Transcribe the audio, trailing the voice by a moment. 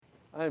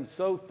I am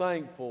so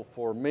thankful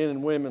for men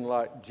and women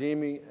like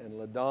Jimmy and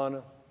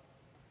LaDonna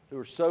who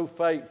are so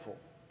faithful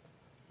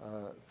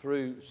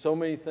through so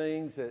many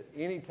things at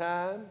any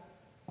time,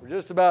 or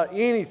just about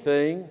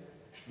anything,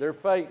 they're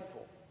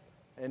faithful.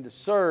 And to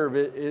serve,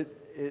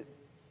 it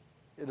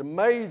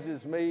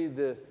amazes me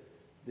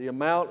the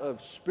amount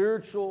of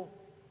spiritual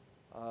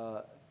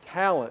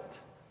talent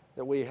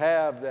that we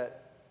have,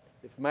 that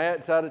if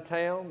Matt's out of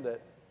town,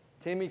 that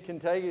Timmy can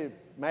take it. If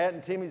Matt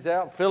and Timmy's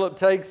out, Philip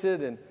takes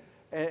it,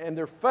 and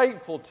they're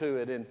faithful to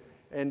it,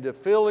 and to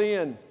fill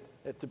in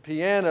at the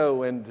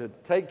piano and to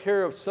take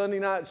care of Sunday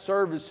night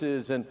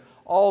services and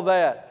all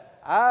that.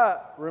 I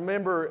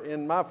remember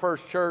in my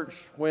first church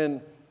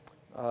when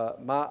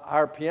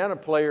our piano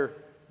player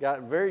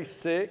got very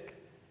sick,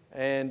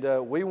 and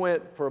we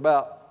went for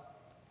about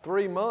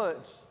 3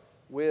 months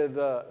with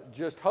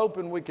just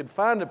hoping we could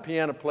find a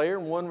piano player,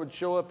 and one would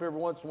show up every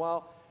once in a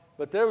while.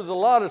 But there was a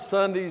lot of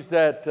Sundays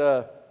that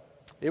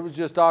it was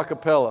just a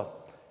cappella.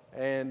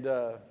 And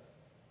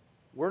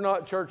we're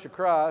not Church of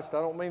Christ. I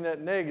don't mean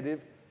that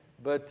negative,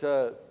 but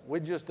we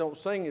just don't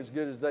sing as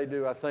good as they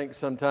do, I think,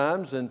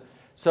 sometimes. And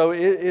so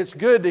it's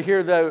good to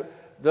hear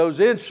those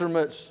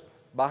instruments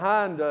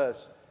behind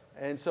us.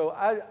 And so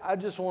I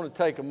just want to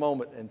take a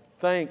moment and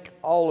thank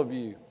all of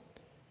you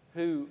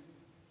who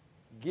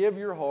give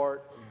your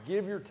heart,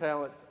 give your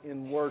talents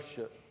in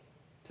worship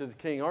to the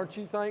King. Aren't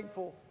you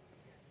thankful?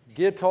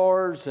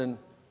 Guitars and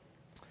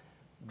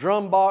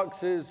drum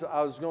boxes.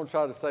 I was going to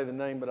try to say the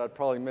name, but I'd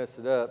probably mess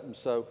it up. And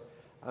so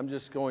I'm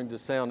just going to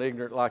sound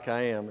ignorant like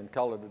I am and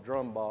call it a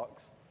drum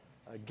box.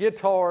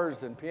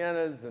 Guitars and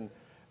pianos, and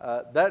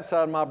that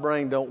side of my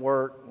brain don't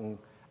work. And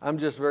I'm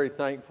just very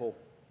thankful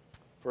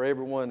for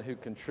everyone who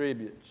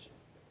contributes.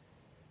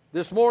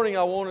 This morning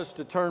I want us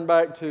to turn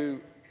back to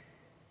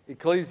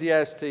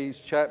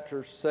Ecclesiastes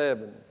chapter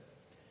 7.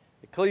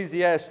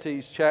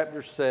 Ecclesiastes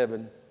chapter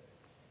 7,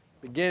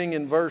 beginning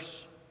in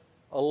verse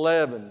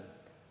 11.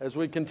 As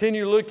we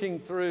continue looking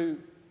through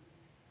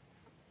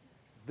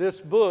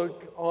this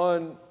book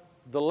on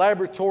the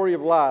laboratory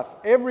of life,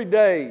 every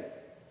day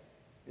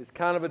is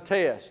kind of a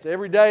test.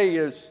 Every day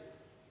is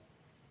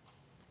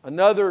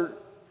another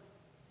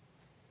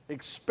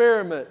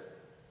experiment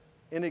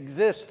in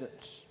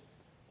existence.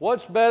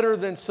 What's better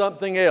than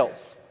something else?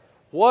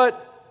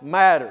 What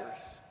matters?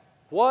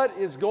 What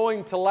is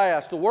going to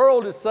last? The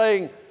world is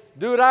saying,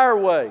 do it our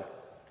way.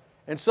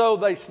 And so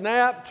they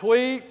snap,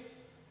 tweet,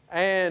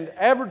 and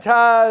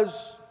advertise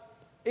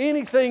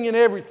anything and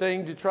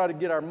everything to try to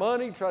get our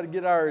money, try to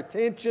get our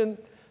attention.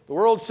 The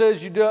world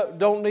says you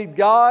don't need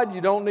God,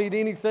 you don't need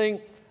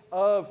anything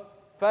of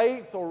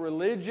faith or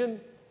religion.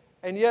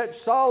 And yet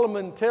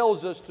Solomon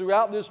tells us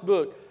throughout this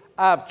book,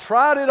 I've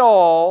tried it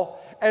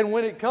all, and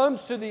when it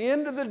comes to the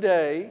end of the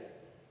day,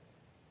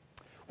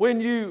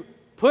 when you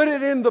put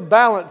it in the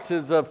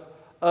balances of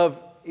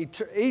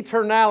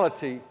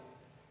eternality,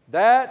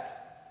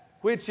 that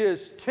which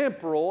is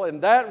temporal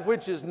and that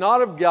which is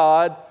not of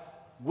God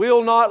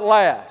will not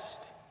last.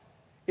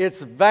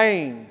 It's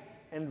vain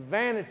and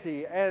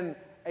vanity and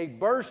a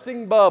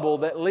bursting bubble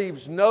that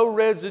leaves no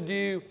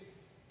residue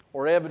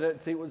or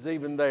evidence it was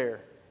even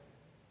there.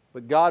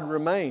 But God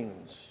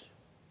remains.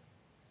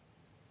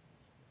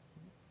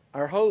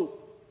 Our hope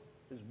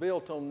is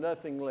built on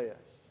nothing less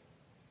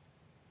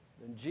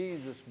than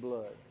Jesus'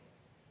 blood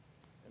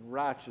and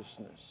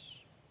righteousness.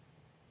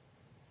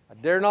 I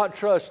dare not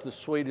trust the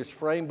sweetest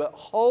frame, but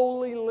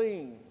wholly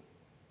lean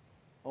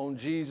on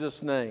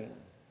Jesus' name.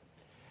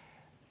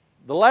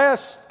 The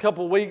last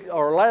couple weeks,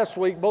 or last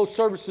week, both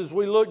services,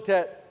 we looked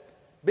at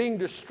being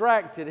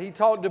distracted. He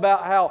talked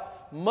about how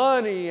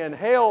money and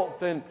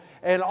health and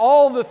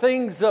all the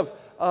things of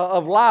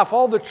life,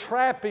 all the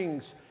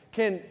trappings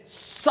can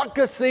suck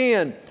us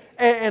in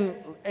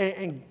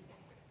and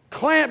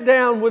clamp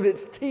down with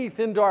its teeth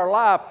into our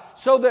life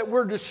so that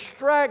we're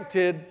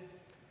distracted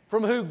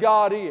from who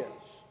God is.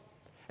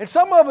 And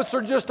some of us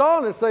are just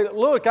honest, say,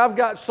 look, I've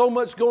got so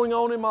much going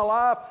on in my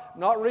life,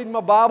 not reading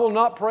my Bible,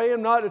 not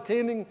praying, not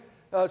attending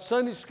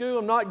Sunday school,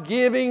 I'm not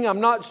giving,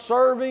 I'm not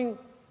serving,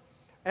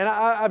 and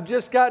I've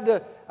got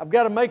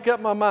to make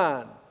up my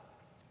mind.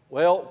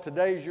 Well,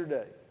 today's your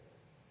day.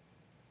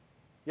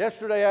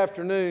 Yesterday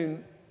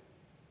afternoon,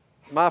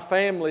 my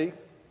family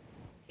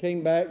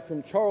came back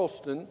from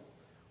Charleston,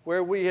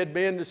 where we had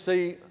been to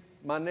see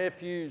my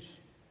nephew's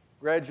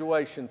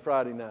graduation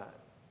Friday night.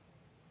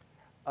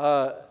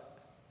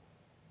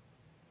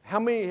 How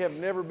many have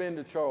never been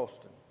to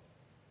Charleston?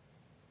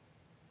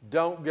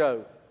 Don't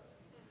go.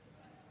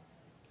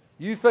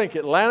 You think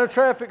Atlanta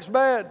traffic's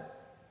bad?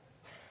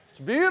 It's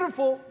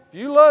beautiful. If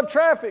you love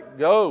traffic,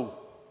 go.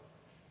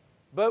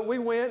 But we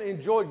went,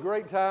 enjoyed a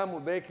great time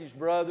with Becky's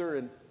brother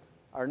and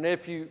our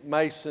nephew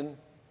Mason.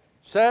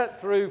 Sat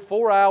through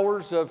 4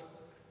 hours of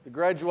the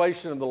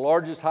graduation of the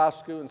largest high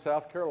school in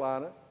South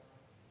Carolina,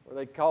 where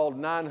they called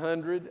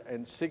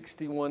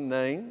 961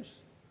 names.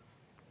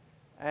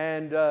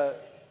 And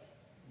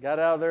got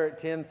out of there at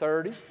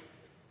 10:30.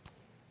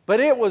 But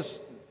it was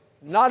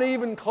not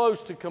even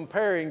close to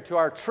comparing to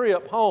our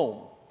trip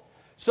home.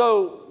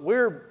 So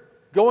we're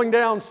going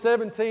down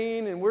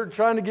 17, and we're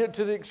trying to get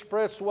to the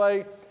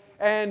expressway,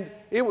 and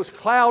it was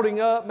clouding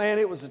up. Man,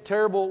 it was a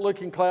terrible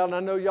looking cloud, and I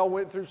know y'all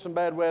went through some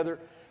bad weather.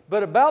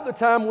 But about the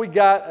time we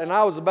got, and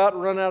I was about to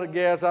run out of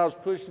gas, I was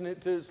pushing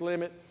it to its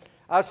limit.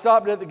 I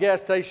stopped at the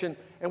gas station,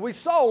 and we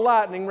saw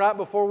lightning right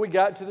before we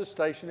got to the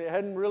station. It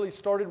hadn't really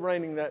started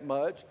raining that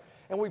much.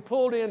 And we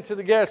pulled into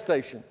the gas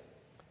station.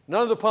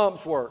 None of the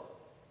pumps worked.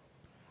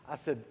 I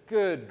said,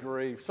 good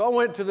grief. So I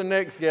went to the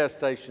next gas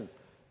station.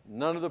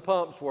 None of the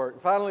pumps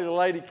worked. Finally, the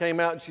lady came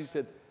out and she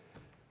said,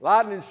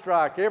 lightning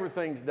strike,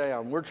 everything's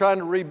down. We're trying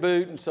to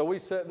reboot, and so we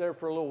sat there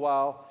for a little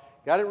while,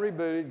 got it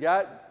rebooted,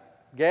 got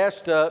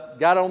gassed up,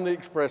 got on the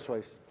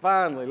expressway.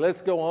 Finally,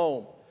 let's go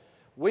home.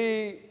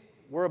 We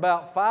were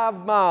about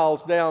 5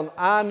 miles down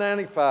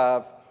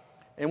I-95,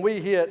 and we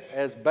hit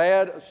as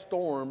bad a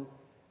storm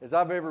as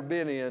I've ever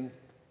been in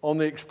on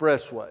the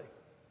expressway.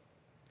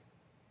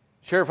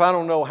 Sheriff, I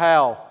don't know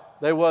how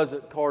there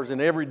wasn't cars in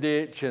every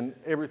ditch and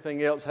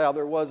everything else, how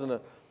there wasn't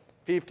a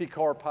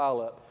 50-car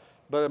pileup.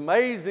 But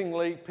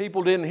amazingly,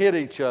 people didn't hit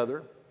each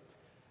other.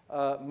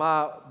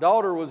 My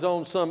daughter was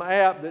on some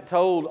app that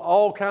told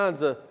all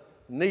kinds of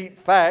neat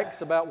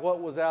facts about what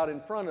was out in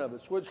front of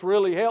us, which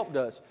really helped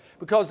us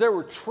because there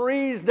were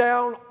trees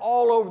down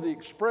all over the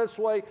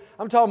expressway.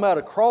 I'm talking about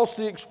across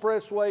the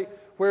expressway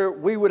where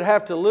we would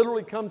have to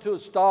literally come to a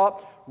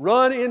stop,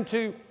 run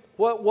into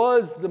what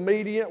was the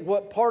median,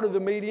 what part of the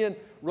median,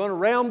 run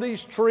around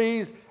these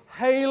trees,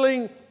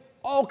 hailing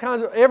all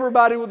kinds of,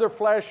 everybody with their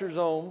flashers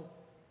on.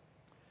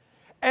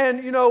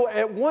 And, you know,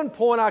 at one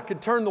point I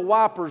could turn the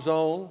wipers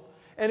on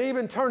and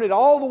even turn it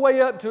all the way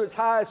up to its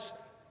highest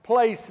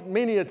place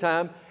many a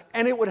time,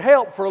 and it would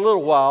help for a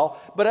little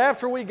while. But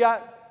after we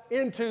got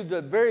into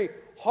the very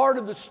heart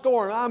of the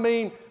storm, I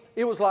mean,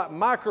 it was like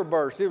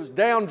microbursts. It was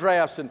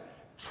downdrafts and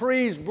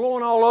trees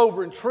blowing all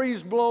over and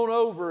trees blown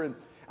over. And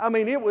I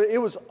mean, it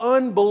was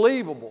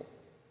unbelievable.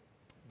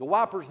 The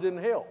wipers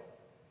didn't help.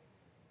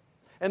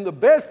 And the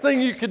best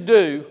thing you could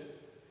do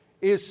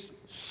is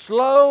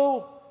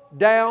slow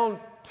down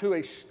to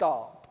a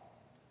stop.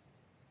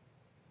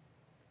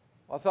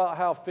 I thought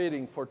how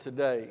fitting for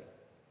today.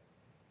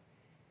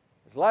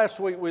 Last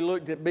week we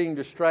looked at being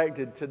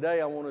distracted.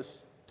 Today I want us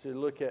to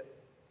look at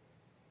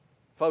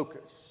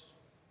focus.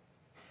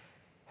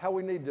 How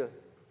we need to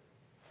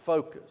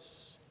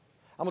focus.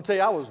 I'm going to tell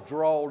you, I was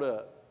drawled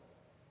up.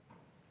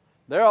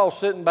 They're all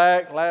sitting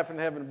back, laughing,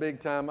 having a big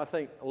time. I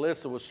think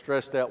Alyssa was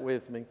stressed out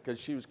with me because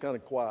she was kind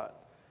of quiet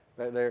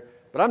back there.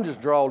 But I'm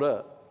just drawled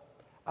up.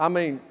 I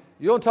mean,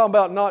 you want to talk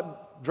about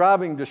not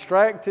driving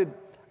distracted?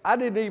 I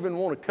didn't even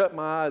want to cut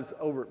my eyes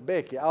over at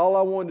Becky. All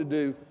I wanted to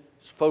do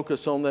is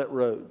focus on that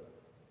road.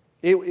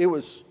 It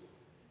was,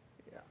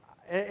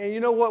 and you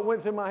know what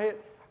went through my head?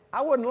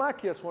 I wasn't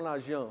like this when I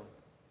was young.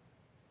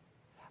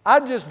 I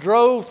just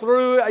drove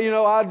through, you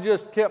know, I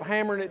just kept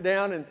hammering it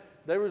down, and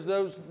there was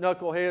those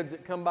knuckleheads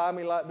that come by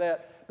me like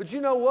that. But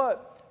you know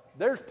what?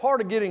 There's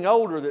part of getting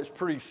older that's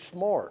pretty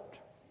smart.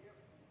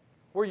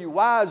 Where you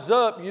wise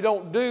up, you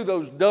don't do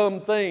those dumb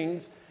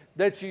things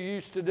that you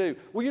used to do.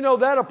 Well, you know,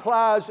 that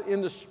applies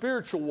in the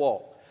spiritual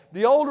walk.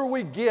 The older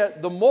we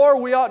get, the more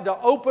we ought to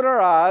open our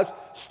eyes,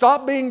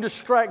 stop being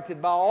distracted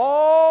by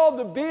all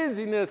the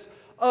busyness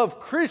of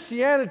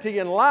Christianity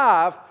and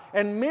life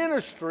and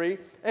ministry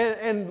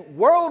and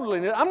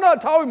worldliness. I'm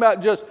not talking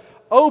about just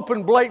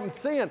open, blatant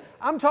sin.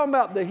 I'm talking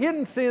about the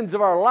hidden sins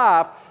of our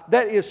life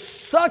that is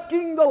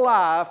sucking the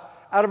life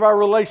out of our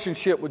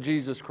relationship with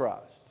Jesus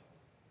Christ.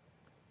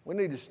 We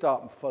need to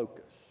stop and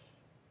focus.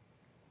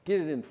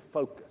 Get it in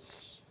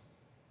focus.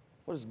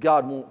 What does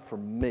God want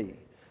from me?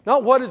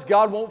 Not what does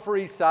God want for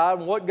Eastside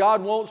and what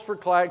God wants for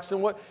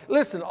Claxton.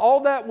 Listen,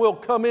 all that will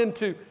come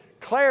into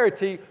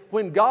clarity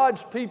when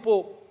God's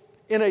people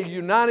in a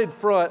united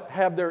front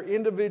have their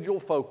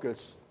individual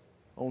focus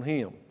on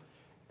Him.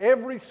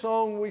 Every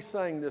song we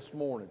sang this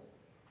morning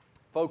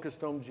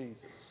focused on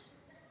Jesus.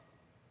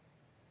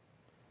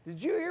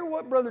 Did you hear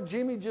what Brother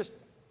Jimmy just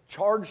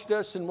charged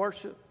us in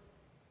worship?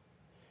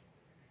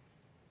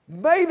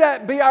 May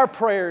that be our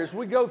prayer as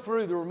we go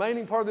through the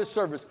remaining part of this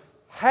service.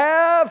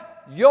 Have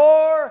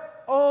your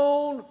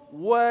own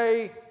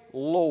way,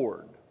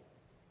 Lord.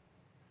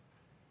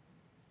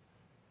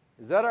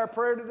 Is that our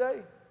prayer today?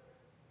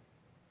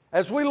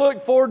 As we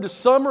look forward to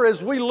summer,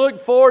 as we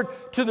look forward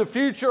to the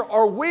future,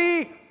 are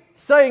we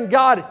saying,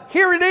 God,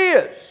 here it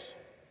is.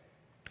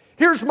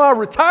 Here's my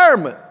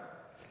retirement.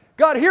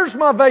 God, here's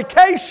my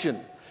vacation.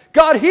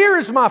 God, here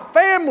is my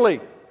family.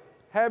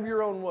 Have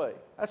your own way.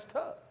 That's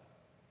tough.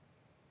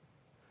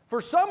 For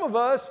some of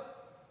us,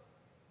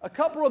 a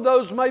couple of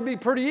those may be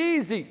pretty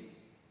easy.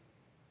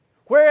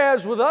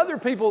 Whereas with other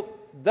people,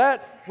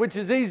 that which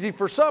is easy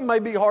for some may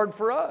be hard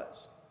for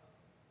us.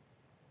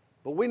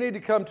 But we need to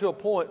come to a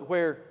point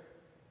where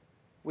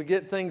we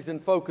get things in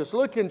focus.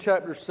 Look in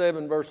chapter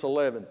 7, verse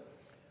 11.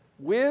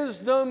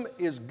 Wisdom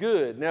is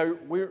good. Now,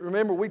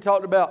 remember we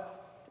talked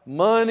about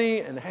money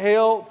and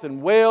health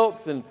and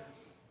wealth and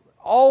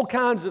all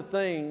kinds of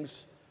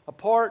things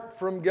apart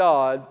from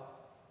God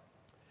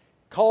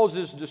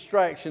causes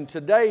distraction.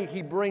 Today,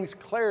 he brings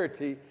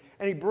clarity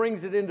and he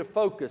brings it into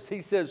focus.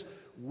 He says,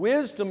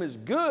 wisdom is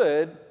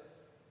good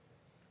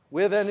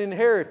with an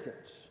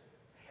inheritance,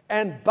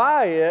 and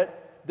by it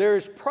there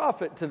is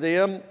profit to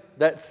them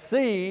that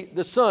see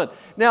the sun.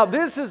 Now,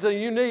 this is a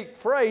unique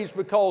phrase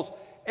because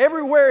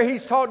everywhere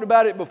he's talked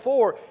about it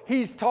before,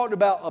 he's talked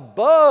about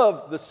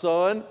above the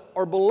sun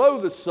or below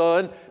the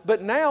sun.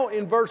 But now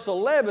in verse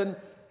 11,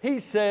 he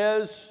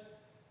says,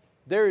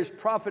 there is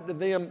profit to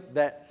them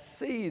that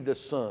see the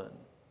sun.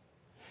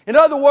 In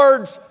other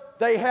words,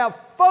 they have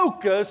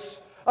focus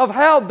of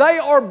how they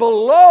are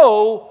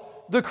below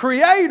the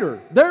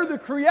Creator. They're the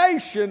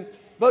creation,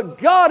 but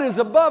God is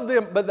above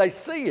them, but they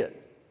see it.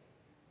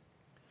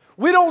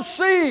 We don't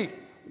see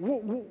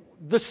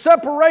the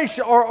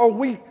separation, or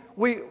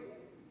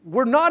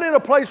we're not in a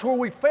place where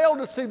we fail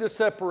to see the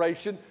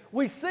separation.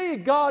 We see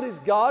God is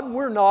God,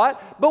 we're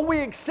not, but we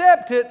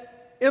accept it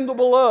in the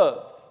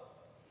beloved.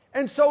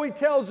 And so he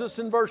tells us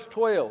in verse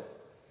 12,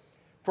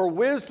 for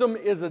wisdom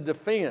is a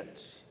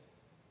defense,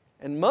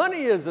 and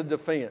money is a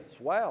defense.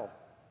 Wow.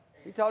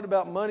 He talked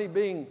about money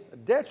being a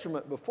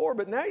detriment before,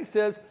 but now he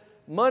says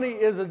money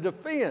is a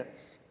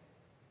defense.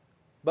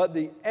 But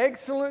the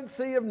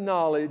excellency of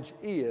knowledge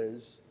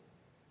is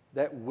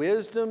that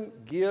wisdom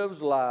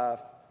gives life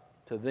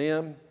to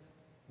them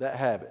that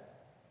have it.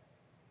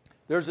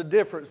 There's a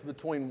difference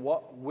between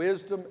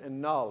wisdom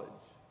and knowledge.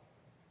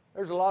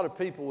 There's a lot of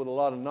people with a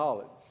lot of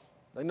knowledge.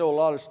 They know a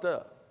lot of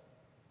stuff.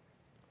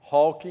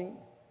 Hawking,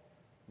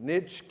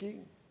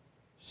 Nietzsche,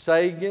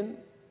 Sagan,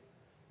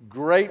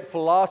 great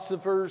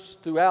philosophers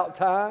throughout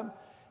time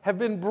have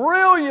been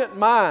brilliant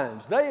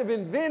minds. They have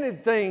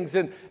invented things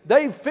and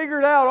they've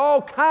figured out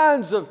all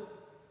kinds of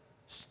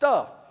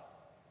stuff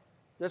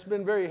that's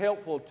been very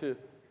helpful to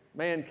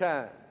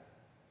mankind.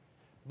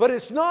 But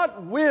it's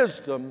not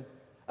wisdom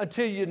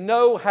until you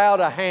know how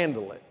to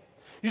handle it.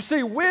 You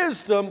see,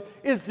 wisdom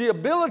is the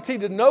ability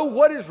to know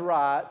what is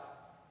right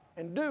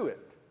and do it.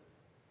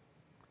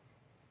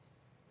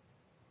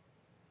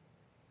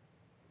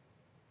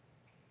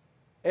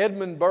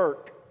 Edmund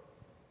Burke,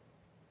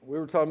 we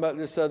were talking about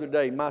this the other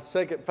day. My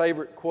second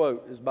favorite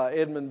quote is by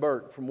Edmund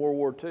Burke from World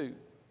War II,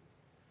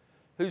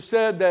 who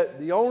said that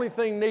the only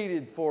thing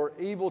needed for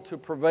evil to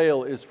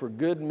prevail is for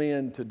good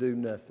men to do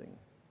nothing.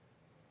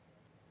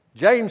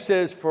 James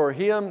says, for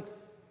him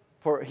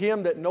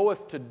that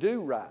knoweth to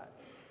do right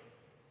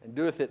and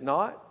doeth it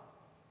not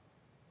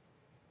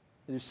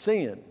is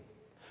sin.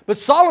 But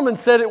Solomon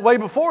said it way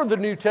before the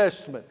New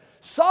Testament.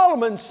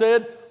 Solomon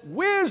said,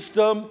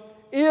 wisdom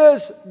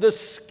is the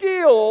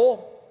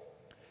skill,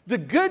 the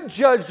good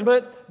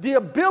judgment, the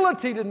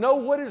ability to know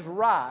what is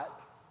right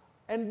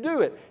and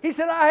do it. He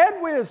said, I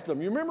had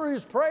wisdom. You remember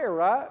his prayer,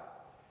 right?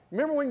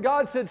 Remember when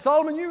God said,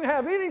 Solomon, you can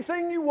have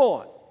anything you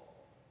want.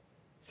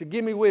 He said,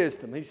 give me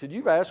wisdom. He said,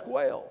 you've asked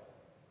well.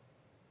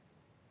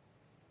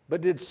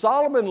 But did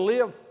Solomon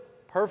live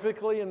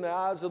perfectly in the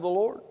eyes of the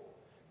Lord?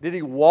 Did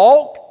he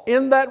walk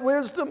in that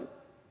wisdom?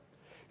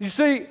 You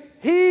see,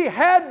 he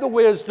had the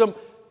wisdom,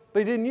 but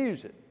he didn't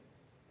use it.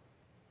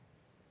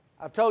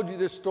 I've told you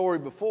this story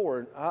before,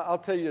 and I'll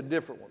tell you a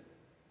different one,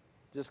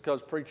 just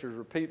because preachers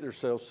repeat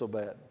themselves so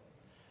bad.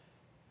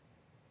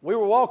 We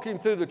were walking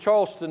through the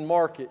Charleston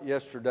market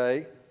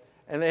yesterday,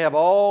 and they have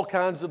all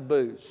kinds of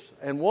booths.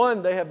 And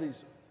one, they have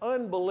these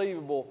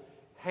unbelievable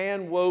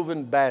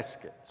hand-woven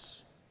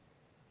baskets,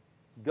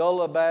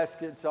 gullah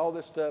baskets, all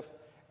this stuff.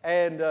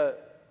 And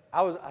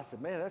I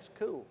said, man, that's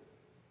cool.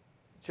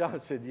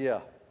 John said, yeah,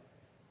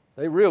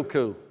 they real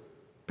cool.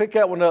 Pick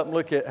that one up and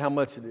look at how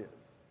much it is.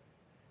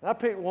 And I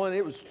picked one,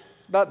 it was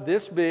about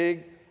this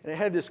big, and it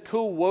had this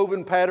cool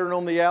woven pattern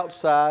on the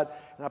outside.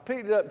 And I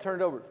picked it up and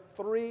turned it over,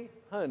 $350.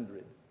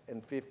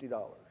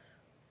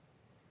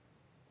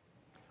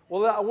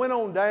 Well, I went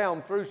on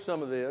down through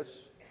some of this.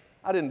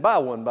 I didn't buy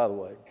one, by the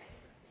way.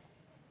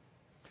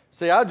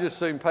 See, I'd just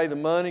soon pay the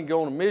money,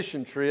 go on a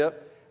mission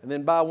trip, and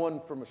then buy one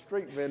from a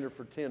street vendor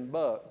for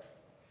 $10.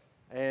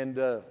 And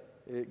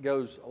it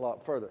goes a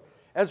lot further.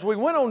 As we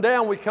went on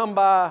down, we come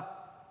by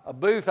a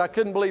booth. I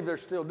couldn't believe they're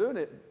still doing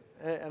it,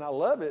 and I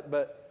love it,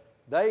 but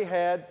they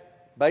had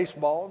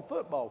baseball and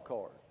football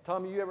cards.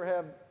 Tommy, you ever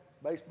have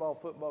baseball,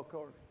 football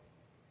cards?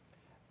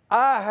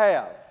 I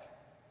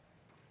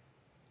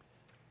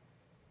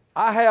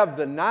have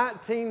the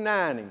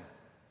 1990.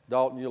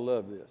 Dalton, you'll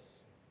love this.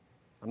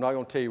 I'm not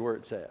going to tell you where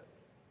it's at.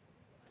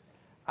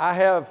 I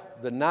have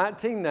the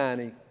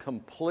 1990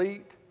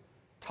 complete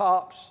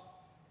Topps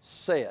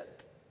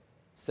set,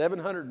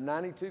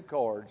 792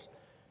 cards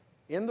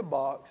in the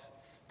box,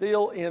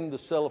 still in the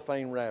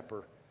cellophane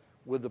wrapper,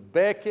 with the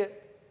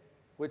Beckett,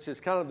 which is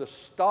kind of the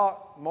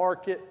stock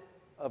market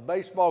of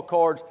baseball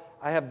cards.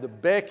 I have the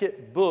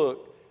Beckett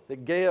book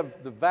that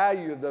gave the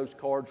value of those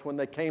cards when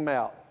they came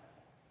out,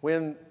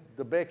 when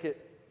the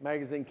Beckett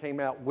magazine came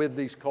out with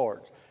these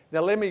cards.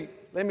 Now let me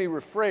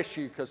refresh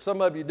you, because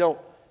some of you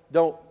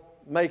don't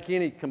make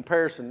any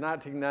comparison.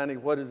 1990,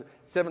 what is it?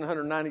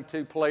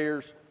 792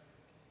 players.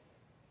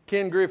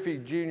 Ken Griffey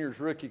Jr.'s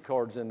rookie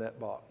card's in that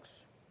box.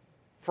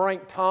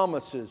 Frank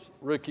Thomas's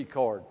rookie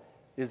card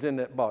is in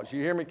that box.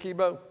 You hear me,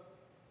 Kibo?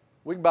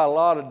 We can buy a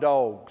lot of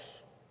dogs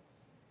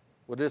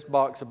with this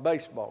box of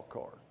baseball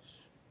cards.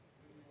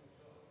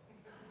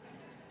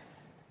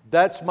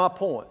 That's my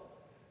point.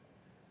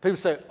 People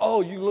say,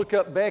 oh, you look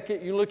up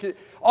Beckett, you look at,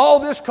 oh,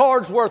 this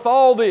card's worth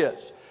all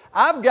this.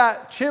 I've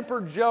got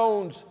Chipper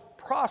Jones'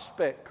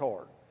 prospect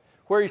card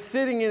where he's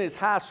sitting in his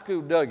high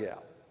school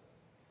dugout.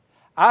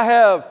 I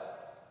have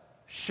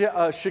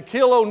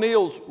Shaquille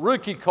O'Neal's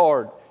rookie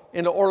card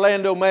in the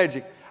Orlando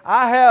Magic.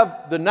 I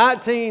have the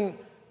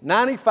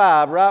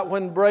 1995, right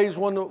when the Braves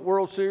won the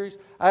World Series.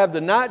 I have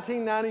the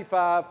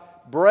 1995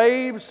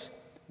 Braves,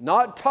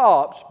 not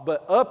tops,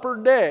 but upper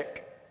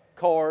deck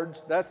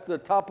cards. That's the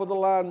top of the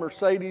line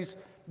Mercedes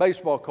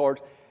baseball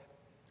cards.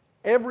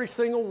 Every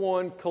single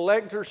one,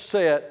 collector's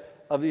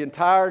set of the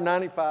entire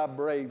 95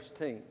 Braves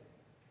team.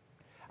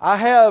 I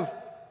have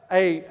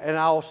and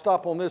I'll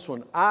stop on this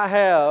one. I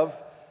have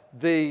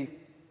the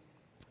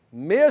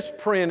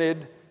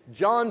misprinted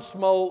John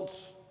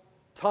Smoltz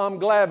Tom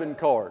Glavine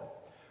card,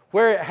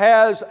 where it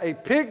has a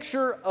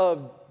picture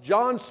of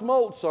John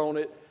Smoltz on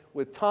it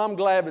with Tom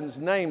Glavine's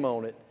name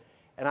on it,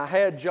 and I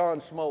had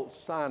John Smoltz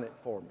sign it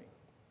for me.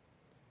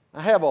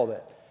 I have all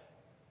that.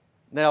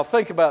 Now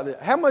think about it.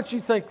 How much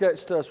you think that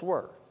stuff's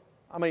worth?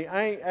 I mean,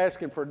 I ain't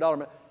asking for a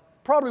dollar.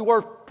 Probably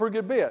worth a pretty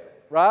good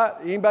bit, right?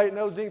 Anybody that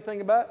knows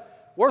anything about it?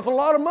 Worth a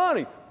lot of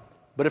money.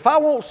 But if I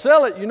won't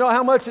sell it, you know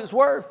how much it's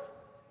worth?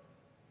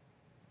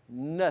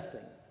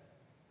 Nothing.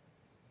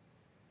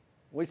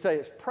 We say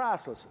it's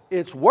priceless.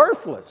 It's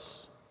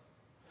worthless.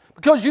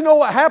 Because you know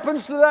what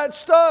happens to that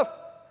stuff?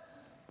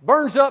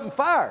 Burns up in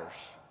fires.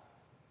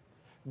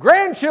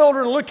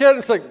 Grandchildren look at it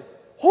and say,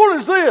 what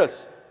is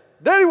this?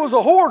 Daddy was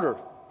a hoarder.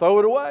 Throw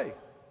it away.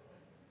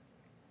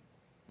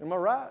 Am I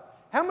right?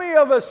 How many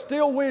of us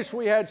still wish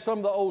we had some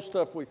of the old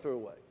stuff we threw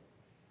away?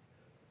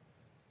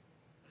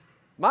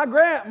 My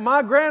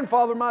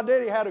grandfather, my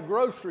daddy had a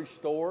grocery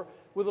store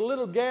with a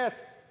little gas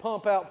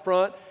pump out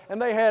front, and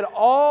they had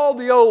all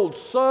the old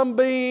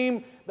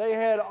Sunbeam, they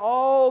had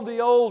all the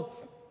old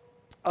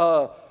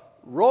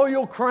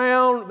Royal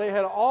Crown, they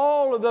had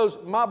all of those.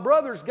 My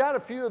brother's got a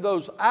few of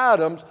those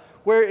items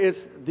where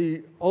it's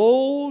the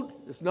old,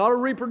 it's not a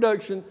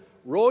reproduction,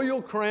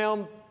 Royal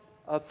Crown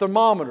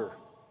thermometer,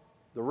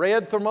 the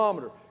red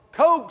thermometer.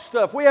 Coke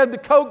stuff, we had the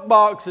Coke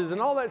boxes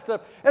and all that stuff.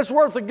 It's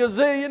worth $1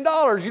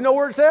 gazillion. You know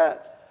where it's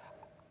at?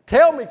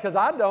 Tell me, because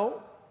I don't.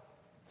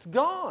 It's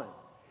gone.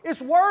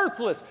 It's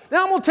worthless.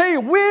 Now I'm going to tell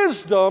you,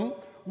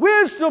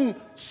 wisdom,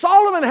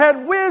 Solomon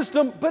had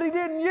wisdom, but he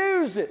didn't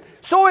use it.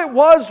 So it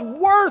was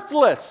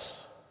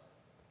worthless.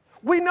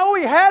 We know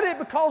he had it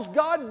because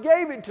God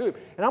gave it to him.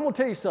 And I'm going to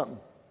tell you something.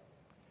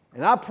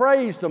 And I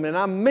praised him, and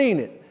I mean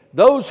it.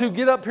 Those who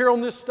get up here on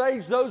this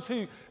stage, those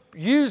who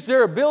use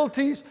their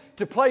abilities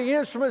to play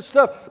instruments,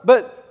 stuff,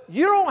 but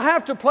you don't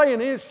have to play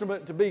an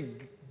instrument to be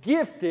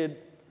gifted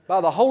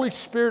by the Holy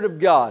Spirit of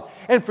God.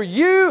 And for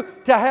you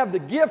to have the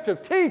gift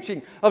of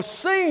teaching, of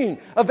singing,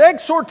 of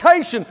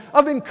exhortation,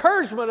 of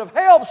encouragement, of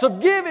helps, of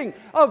giving,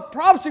 of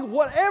prophecy,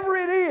 whatever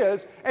it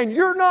is, and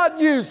you're not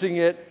using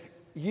it,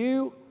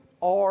 you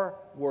are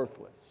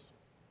worthless.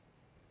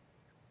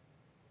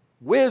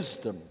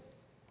 Wisdom.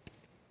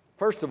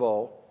 First of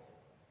all,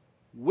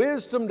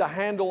 wisdom to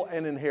handle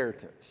an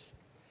inheritance.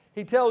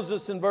 He tells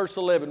us in verse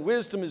 11,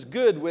 wisdom is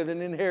good with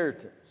an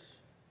inheritance.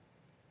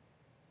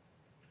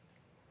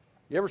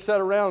 You ever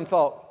sat around and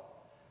thought,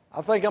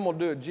 I think I'm going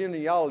to do a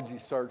genealogy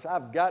search.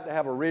 I've got to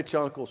have a rich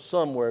uncle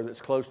somewhere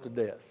that's close to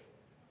death.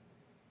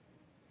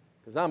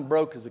 Because I'm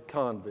broke as a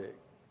convict.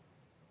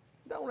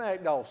 Don't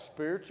act all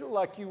spiritual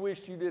like you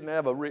wish you didn't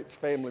have a rich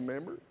family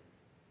member.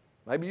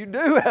 Maybe you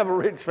do have a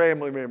rich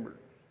family member.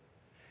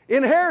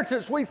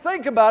 Inheritance, we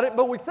think about it,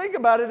 but we think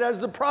about it as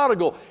the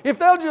prodigal. If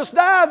they'll just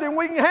die, then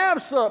we can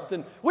have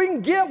something. We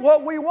can get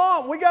what we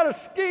want. We got a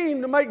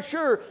scheme to make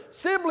sure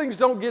siblings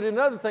don't get in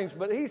other things.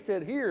 But he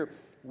said here,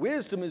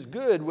 wisdom is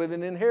good with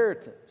an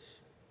inheritance.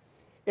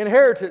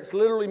 Inheritance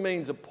literally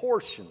means a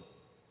portion,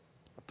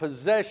 a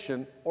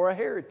possession, or a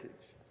heritage.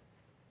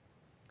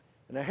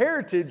 And a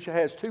heritage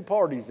has two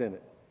parties in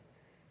it,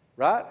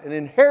 right? An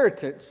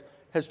inheritance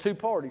has two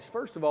parties.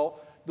 First of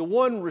all, the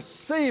one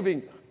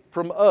receiving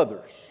from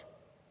others.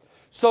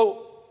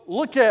 So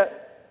look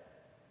at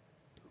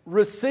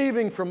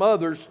receiving from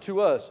others to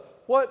us.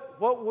 What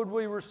would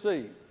we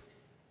receive?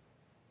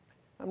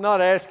 I'm not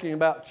asking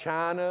about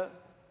China,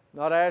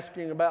 not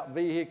asking about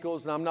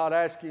vehicles, and I'm not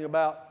asking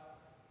about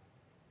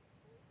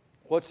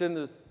what's in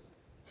the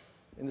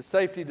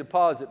safety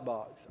deposit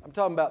box. I'm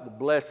talking about the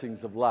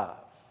blessings of life.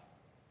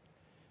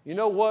 You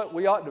know what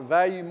we ought to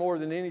value more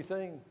than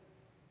anything?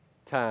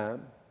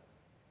 Time.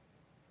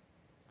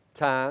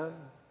 Time.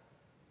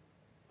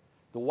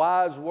 The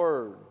wise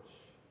words.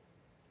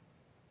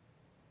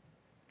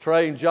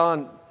 Trey and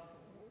John,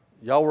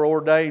 y'all were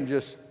ordained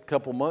just a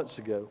couple months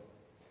ago.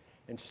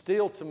 And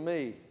still to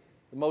me,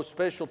 the most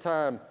special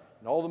time,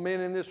 and all the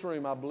men in this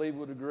room I believe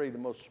would agree, the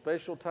most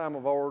special time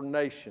of our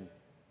ordination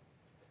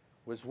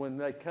was when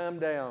they come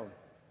down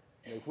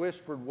and they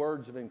whispered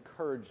words of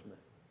encouragement,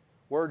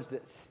 words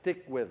that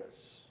stick with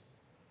us,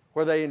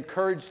 where they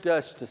encouraged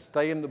us to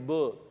stay in the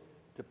book,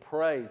 to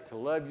pray, to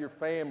love your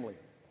family,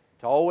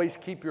 to always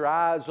keep your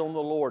eyes on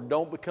the Lord.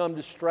 Don't become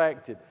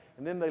distracted.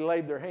 And then they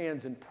laid their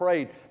hands and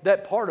prayed.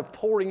 That part of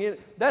pouring in,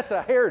 that's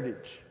a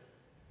heritage.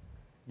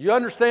 You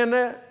understand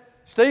that?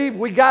 Steve,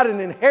 we got an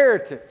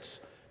inheritance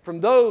from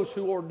those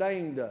who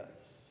ordained us.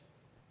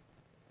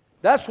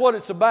 That's what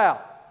it's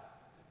about,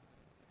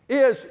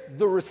 is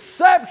the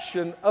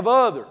reception of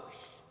others.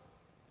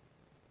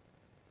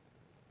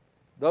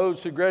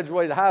 Those who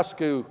graduated high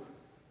school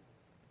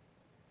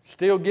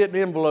still getting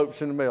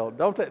envelopes in the mail.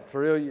 Don't that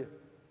thrill you?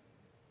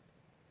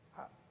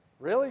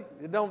 Really?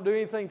 It don't do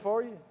anything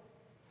for you?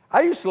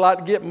 I used to like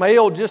to get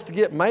mail just to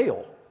get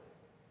mail.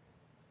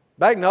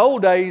 Back in the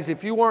old days,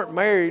 if you weren't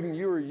married and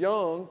you were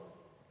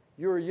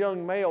a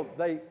young male,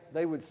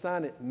 they would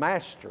sign it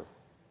Master.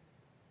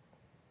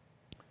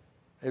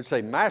 They would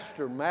say,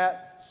 Master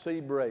Matt C.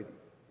 Brady.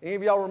 Any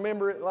of y'all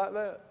remember it like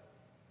that?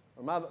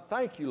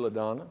 Thank you,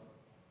 LaDonna.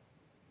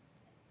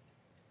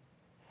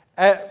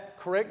 At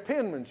correct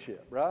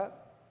penmanship, right?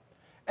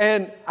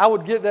 And I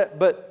would get that,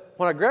 but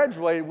when I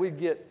graduated, we'd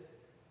get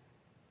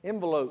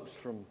envelopes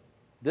from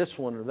this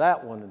one or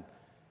that one, and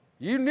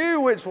you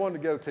knew which one to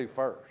go to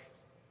first,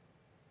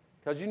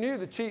 because you knew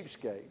the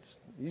cheapskates.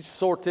 You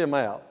sort them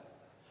out.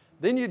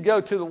 Then you'd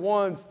go to the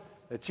ones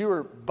that you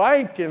were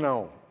banking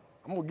on.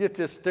 I'm going to get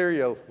this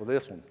stereo for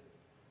this one.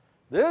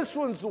 This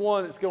one's the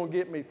one that's going to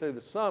get me through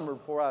the summer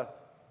before I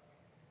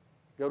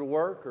go to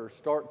work or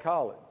start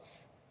college.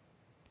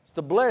 It's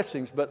the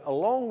blessings, but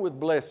along with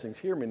blessings,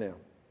 hear me now.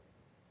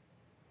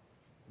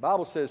 The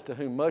Bible says, to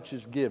whom much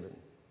is given,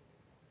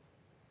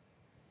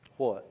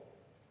 what?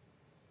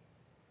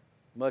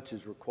 Much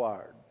is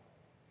required.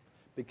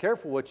 Be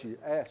careful what you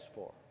ask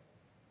for.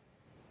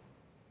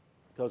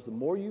 Because the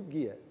more you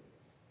get,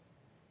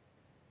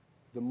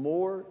 the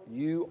more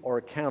you are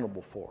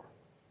accountable for.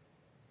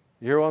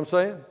 You hear what I'm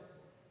saying?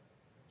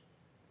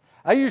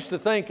 I used to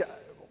think,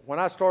 when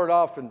I started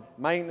off in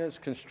maintenance,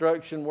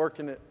 construction,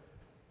 working at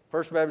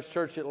First Baptist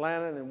Church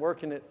Atlanta and then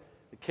working at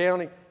the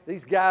county,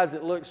 these guys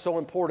that looked so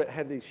important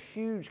had these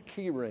huge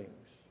key rings.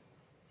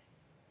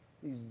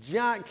 These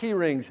giant key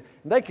rings,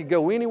 and they could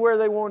go anywhere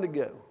they wanted to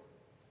go.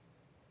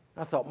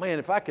 I thought, man,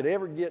 if I could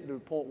ever get to the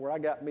point where I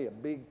got me a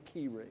big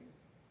key ring.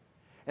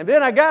 And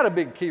then I got a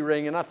big key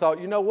ring, and I thought,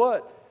 you know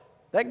what?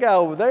 That guy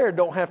over there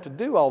don't have to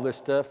do all this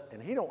stuff,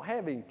 and he don't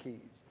have any keys.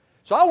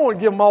 So I want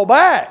to give them all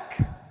back.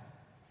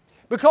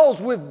 Because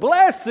with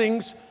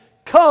blessings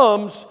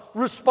comes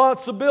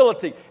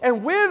responsibility,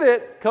 and with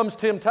it comes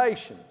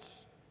temptations.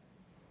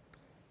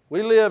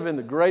 We live in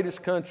the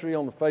greatest country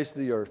on the face of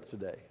the earth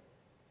today.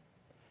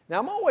 Now,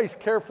 I'm always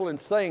careful in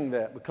saying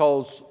that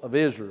because of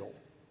Israel.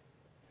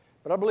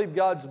 But I believe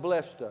God's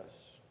blessed us.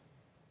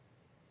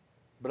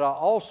 But I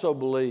also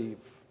believe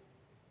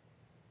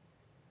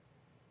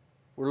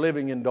we're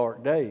living in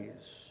dark days.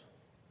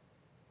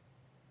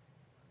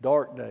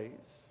 Dark days.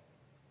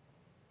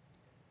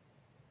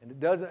 And it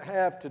doesn't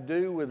have to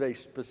do with a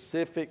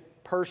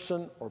specific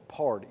person or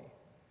party.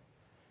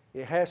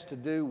 It has to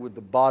do with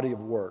the body of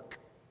work.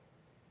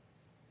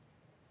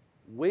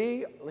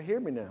 Hear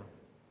me now.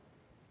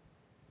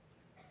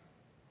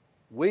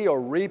 We are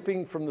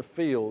reaping from the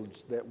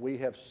fields that we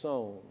have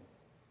sown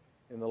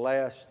in the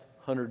last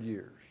 100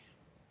 years.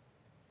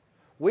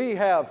 We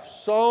have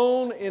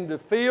sown in the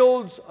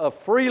fields of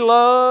free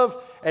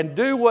love and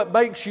do what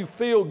makes you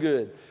feel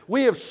good.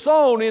 We have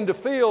sown into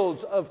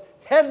fields of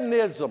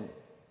hedonism.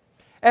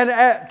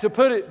 And to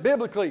put it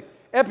biblically,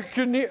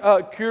 Epicurean,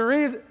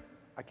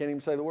 I can't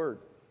even say the word.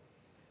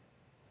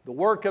 The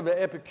work of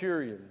the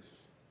Epicureans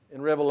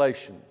in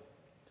Revelation.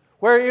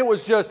 Where it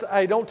was just,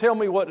 hey, don't tell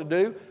me what to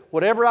do.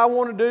 Whatever I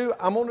want to do,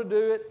 I'm going to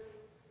do it.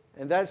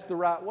 And that's the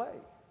right way.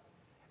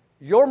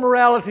 Your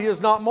morality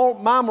is not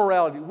my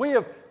morality. We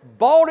have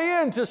bought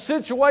into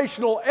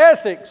situational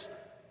ethics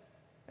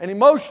and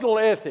emotional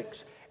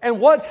ethics. And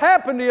what's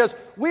happened is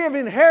we have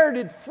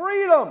inherited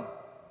freedom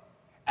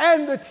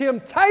and the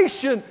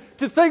temptation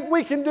to think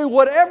we can do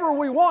whatever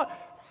we want.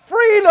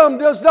 Freedom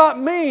does not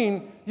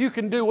mean you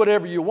can do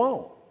whatever you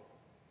want.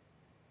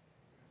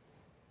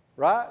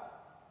 Right?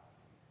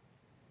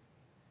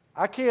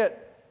 I can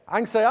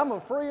say I'm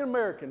a free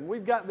American.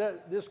 We've got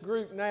this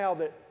group now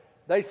that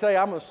they say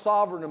I'm a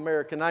sovereign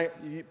American.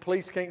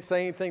 Police can't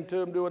say anything to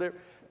them, do whatever.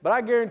 But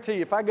I guarantee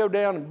you, if I go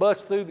down and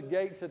bust through the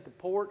gates at the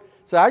port,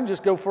 say I can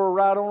just go for a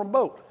ride on a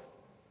boat.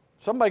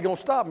 Somebody's going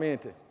to stop me,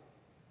 ain't they?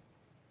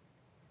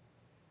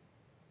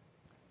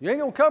 You ain't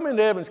going to come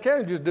into Evans County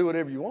and just do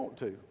whatever you want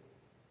to.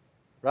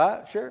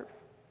 Right, Sheriff?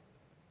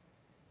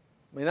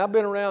 I mean, I've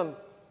been around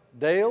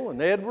Dale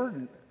and Edward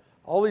and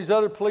all these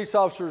other police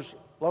officers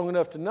long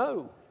enough to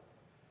know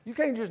you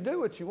can't just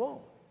do what you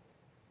want.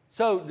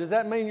 So does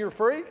that mean you're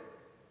free?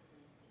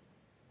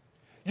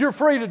 You're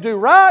free to do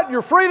right,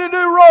 you're free to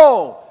do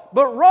wrong,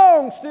 but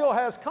wrong still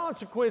has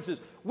consequences.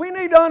 We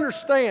need to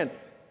understand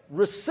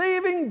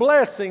receiving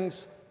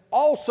blessings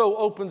also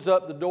opens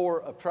up the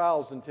door of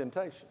trials and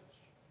temptations.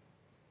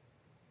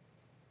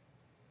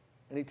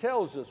 And he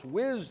tells us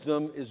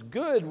wisdom is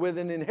good with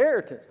an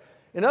inheritance.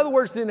 In other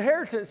words, the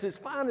inheritance is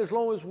fine as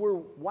long as we're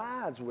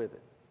wise with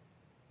it.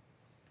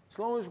 As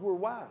long as we're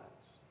wise.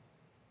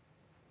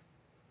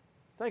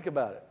 Think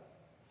about it.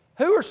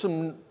 Who are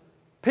some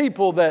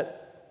people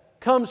that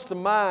comes to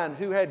mind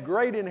who had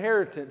great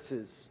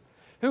inheritances,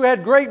 who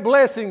had great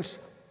blessings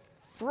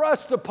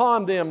thrust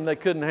upon them, they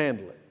couldn't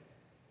handle it?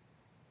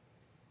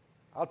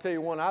 I'll tell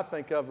you one I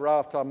think of right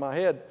off the top of my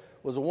head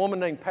was a woman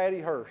named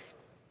Patty Hearst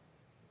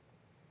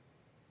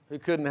who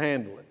couldn't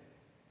handle it.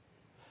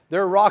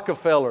 There are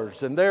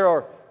Rockefellers, and there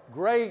are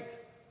great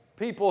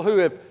people who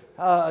have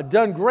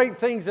done great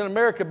things in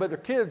America, but their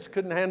kids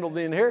couldn't handle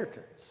the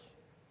inheritance.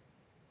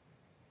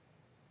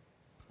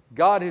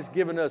 God has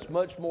given us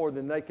much more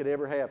than they could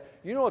ever have.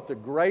 You know what the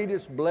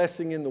greatest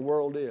blessing in the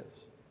world is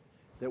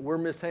that we're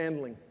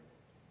mishandling?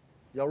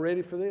 Y'all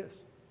ready for this?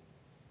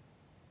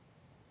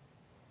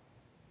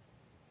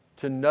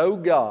 To know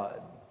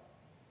God,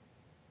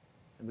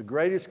 and the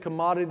greatest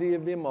commodity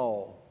of them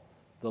all,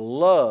 the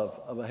love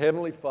of a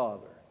Heavenly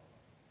Father,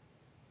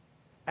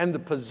 and the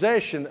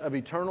possession of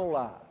eternal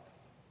life,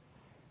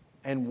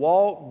 and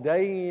walk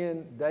day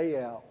in,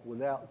 day out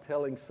without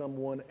telling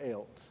someone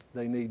else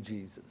they need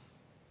Jesus.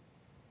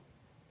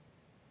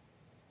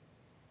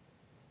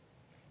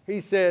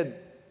 He said,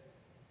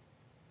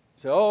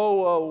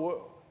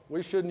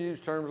 we shouldn't use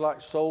terms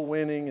like soul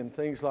winning and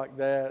things like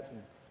that.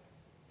 And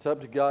it's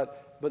up to God.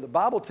 But the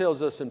Bible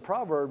tells us in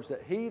Proverbs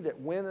that he that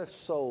winneth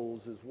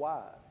souls is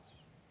wise.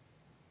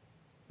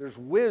 There's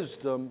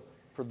wisdom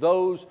for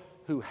those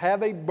who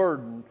have a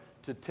burden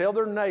to tell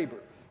their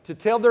neighbor, to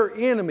tell their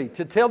enemy,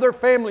 to tell their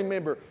family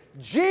member,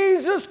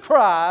 Jesus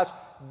Christ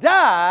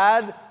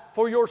died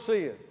for your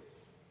sins.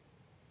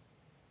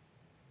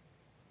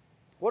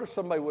 What if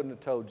somebody wouldn't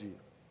have told you?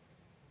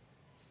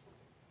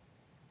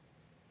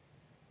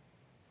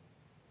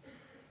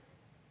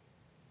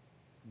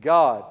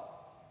 God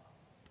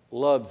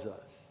loves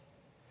us.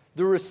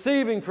 The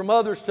receiving from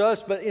others to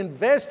us, but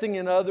investing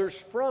in others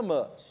from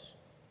us.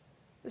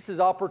 This is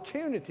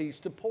opportunities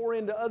to pour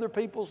into other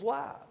people's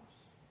lives.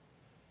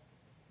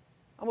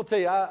 I'm going to tell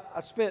you, I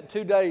spent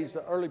 2 days,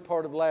 the early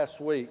part of last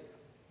week,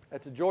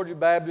 at the Georgia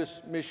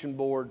Baptist Mission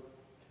Board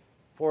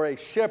for a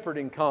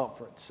shepherding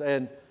conference.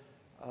 And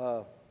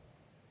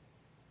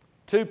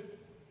two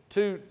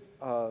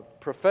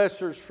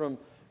professors from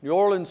New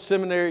Orleans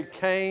Seminary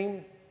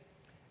came,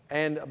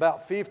 and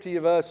about 50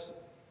 of us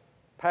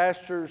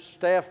pastors,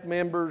 staff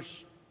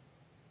members,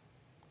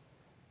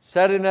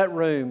 sat in that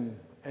room,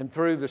 and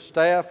through the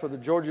staff of the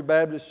Georgia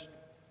Baptist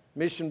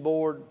Mission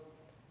Board,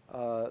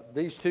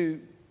 these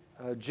two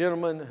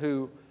gentlemen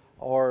who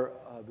are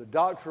the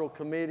doctoral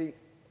committee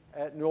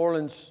at New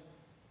Orleans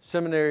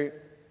Seminary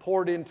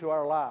poured into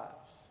our lives.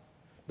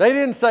 They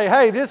didn't say,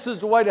 hey, this is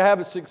the way to have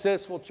a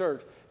successful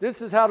church.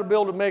 This is how to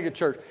build a mega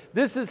church.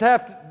 This is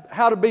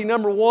how to be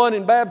number one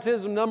in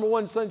baptism, number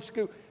one in Sunday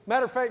school.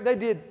 Matter of fact, they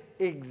did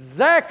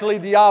exactly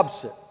the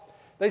opposite.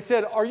 They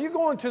said, are you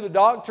going to the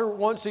doctor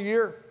once a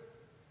year?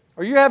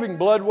 Are you having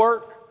blood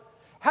work?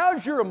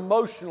 How's your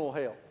emotional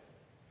health?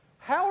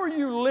 How are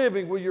you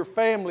living with your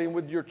family and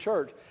with your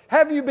church?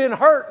 Have you been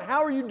hurt?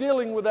 How are you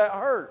dealing with that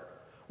hurt?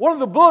 One of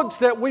the books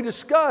that we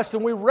discussed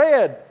and we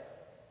read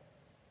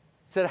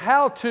said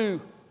how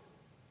to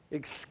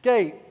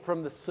escape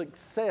from the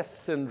success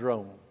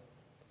syndrome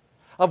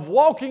of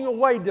walking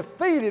away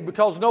defeated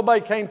because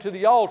nobody came to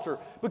the altar,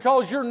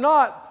 because you're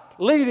not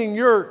leading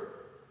your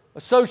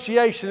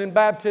association in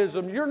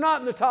baptism, you're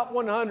not in the top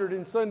 100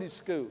 in Sunday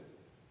school.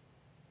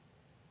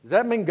 Does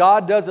that mean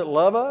God doesn't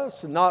love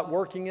us and not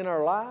working in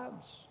our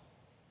lives?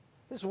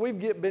 Listen, we've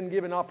been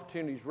given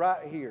opportunities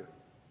right here.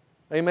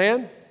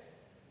 Amen?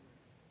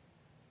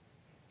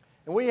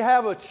 And we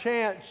have a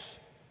chance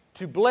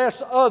to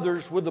bless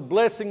others with the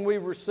blessing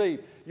we've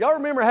received. Y'all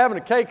remember having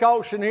a cake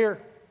auction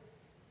here?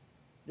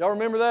 Y'all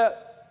remember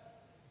that?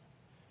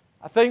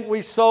 I think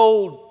we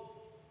sold,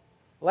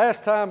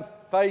 last time,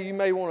 Faye, you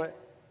may want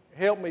to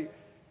help me.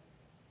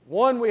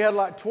 One, we had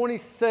like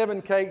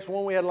 27 cakes.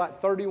 One, we had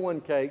like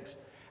 31 cakes.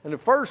 And the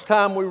first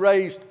time we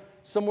raised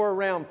somewhere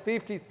around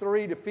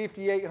 $5,300 to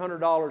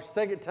 $5,800.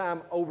 Second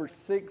time, over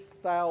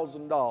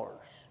 $6,000.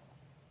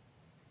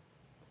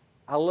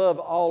 I love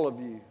all of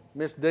you.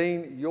 Miss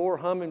Dean, your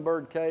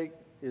hummingbird cake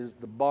is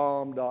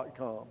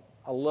thebomb.com.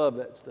 I love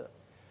that stuff.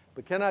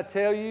 But can I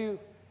tell you,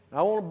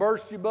 I want to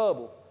burst your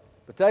bubble,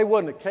 but there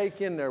wasn't a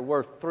cake in there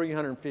worth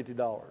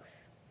 $350.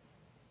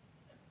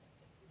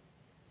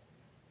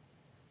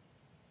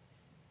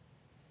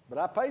 But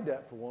I paid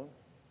that for one.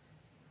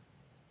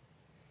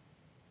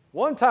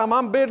 One time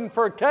I'm bidding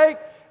for a cake,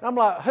 and I'm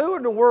like, who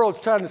in the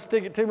world's trying to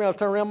stick it to me? I'll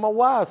turn around, my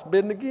wife's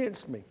bidding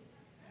against me.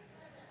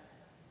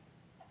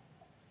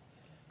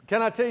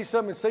 Can I tell you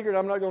something in secret?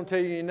 I'm not going to tell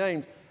you any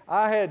names.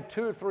 I had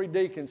 2 or 3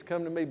 deacons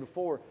come to me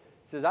before.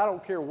 Says, I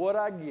don't care what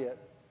I get.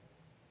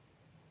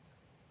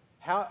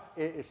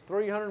 It's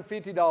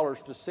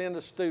 $350 to send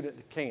a student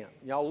to camp.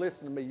 Y'all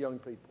listen to me, young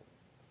people.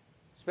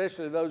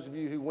 Especially those of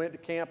you who went to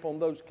camp on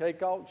those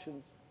cake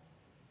auctions.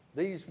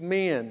 These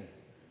men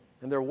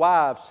and their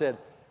wives said,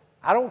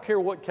 I don't care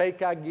what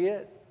cake I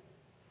get.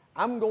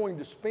 I'm going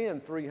to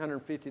spend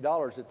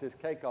 $350 at this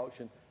cake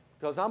auction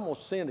because I'm going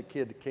to send a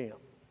kid to camp.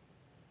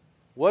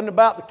 Wasn't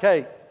about the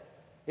cake,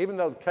 even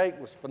though the cake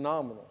was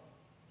phenomenal.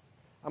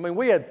 I mean,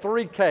 we had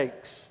 3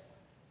 cakes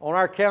on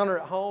our counter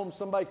at home.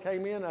 Somebody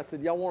came in, I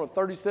said, y'all want a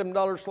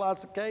 $37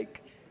 slice of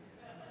cake?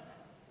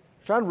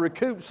 Trying to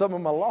recoup some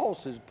of my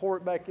losses, pour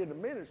it back into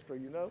ministry,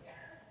 you know.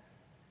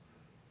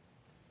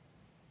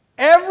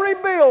 Every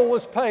bill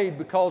was paid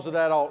because of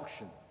that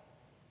auction.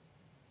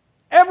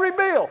 Every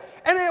bill.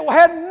 And it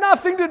had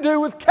nothing to do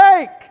with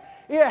cake.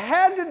 It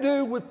had to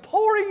do with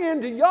pouring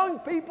into young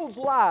people's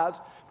lives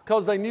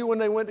because they knew when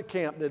they went to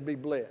camp they'd be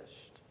blessed.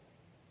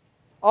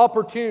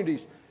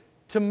 Opportunities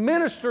to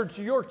minister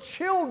to your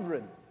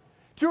children,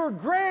 to your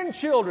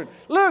grandchildren.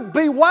 Look,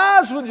 be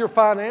wise with your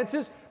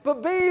finances,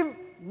 but be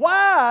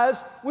wise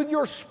with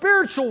your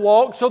spiritual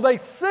walk so they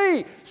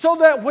see, so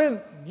that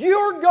when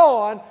you're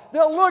gone,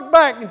 they'll look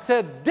back and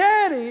say,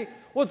 Daddy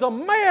was a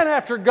man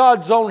after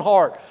God's own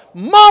heart.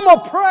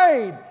 Mama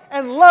prayed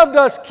and loved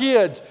us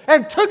kids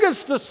and took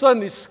us to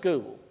Sunday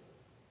school.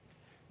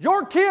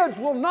 Your kids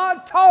will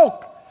not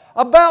talk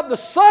about the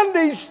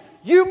Sundays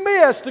you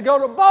missed to go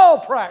to ball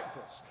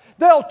practice.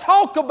 They'll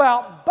talk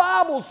about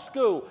Bible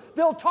school.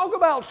 They'll talk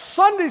about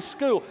Sunday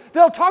school.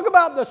 They'll talk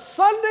about the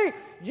Sunday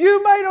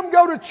you made them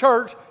go to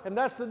church, and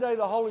that's the day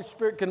the Holy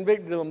Spirit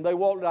convicted them. They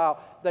walked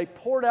out. They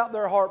poured out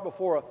their heart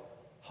before a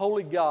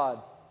holy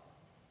God.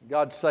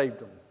 God saved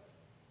them.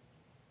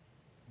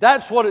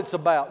 That's what it's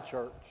about,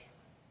 church.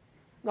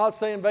 Not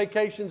saying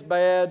vacation's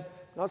bad.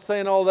 Not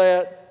saying all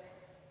that.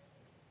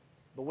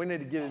 But we need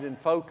to get it in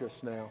focus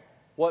now.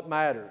 What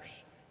matters?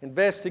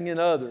 Investing in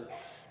others.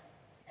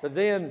 But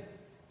then,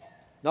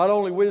 not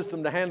only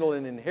wisdom to handle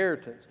an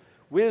inheritance,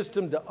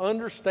 wisdom to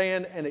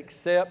understand and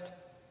accept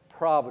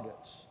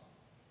providence.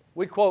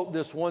 We quote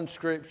this one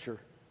scripture.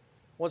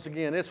 Once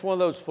again, it's one of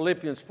those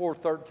Philippians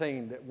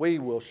 4:13 that we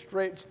will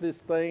stretch this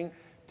thing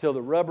till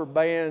the rubber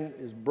band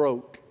is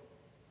broke.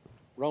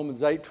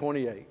 Romans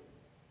 8:28.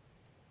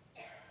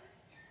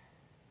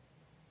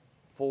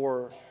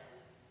 For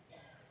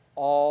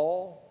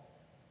all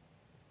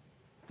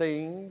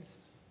things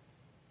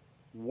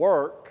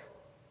work.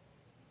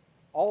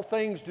 All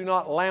things do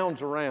not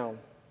lounge around.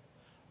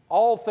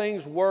 All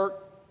things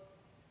work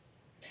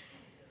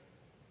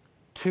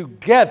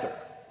together.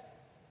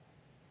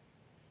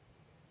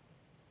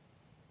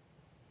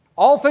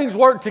 All things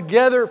work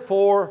together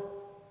for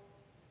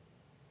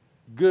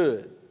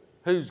good.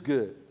 Who's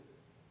good?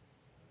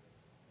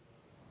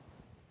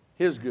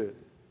 His good.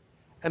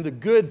 And the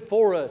good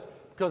for us.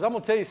 Because I'm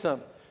going to tell you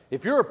something.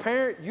 If you're a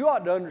parent, you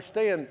ought to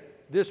understand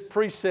this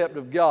precept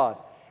of God.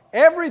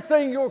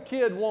 Everything your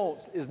kid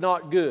wants is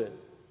not good.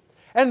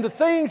 And the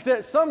things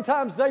that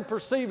sometimes they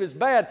perceive as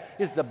bad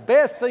is the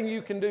best thing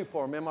you can do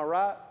for them. Am I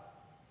right?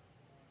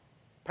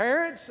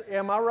 Parents,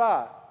 am I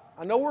right?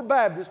 I know we're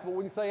Baptists, but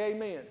we can say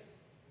amen.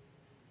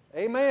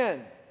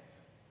 Amen.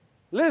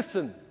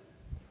 Listen,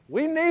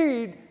 we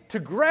need to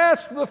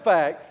grasp the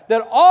fact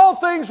that all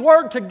things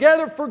work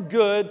together for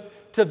good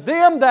to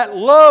them that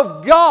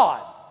love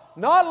God.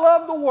 Not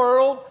love the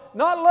world,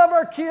 not love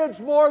our kids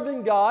more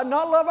than God,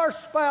 not love our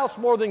spouse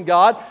more than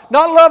God,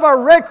 not love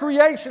our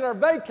recreation, our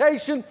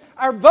vacation,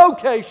 our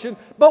vocation,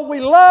 but we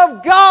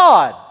love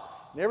God.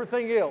 And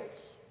everything else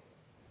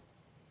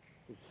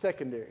is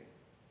secondary.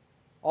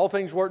 All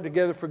things work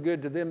together for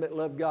good to them that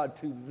love God,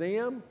 to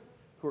them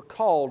who are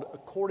called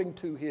according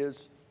to His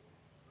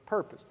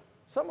purpose.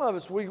 Some of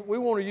us, we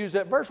want to use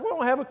that verse. We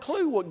don't have a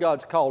clue what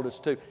God's called us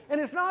to.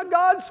 And it's not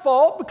God's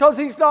fault because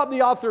He's not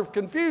the author of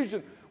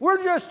confusion.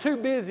 We're just too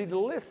busy to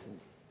listen.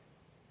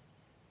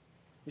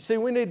 You see,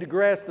 we need to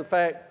grasp the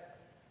fact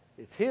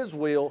it's His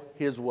will,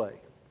 His way.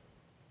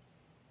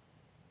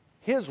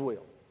 His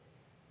will,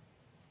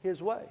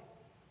 His way.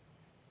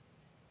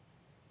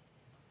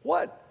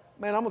 What?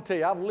 Man, I'm going to tell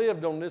you, I've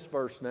lived on this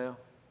verse now.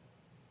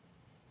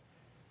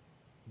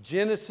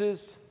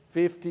 Genesis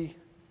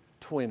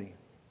 50:20.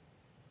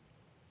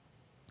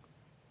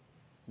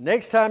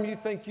 Next time you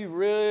think you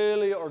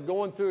really are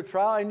going through a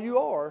trial, and you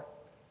are,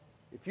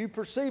 if you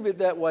perceive it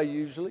that way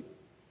usually,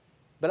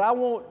 but I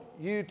want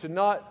you to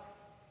not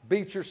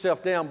beat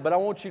yourself down, but I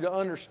want you to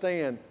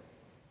understand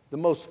the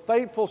most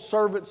faithful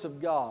servants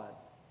of God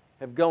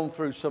have gone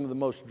through some of the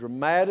most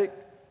dramatic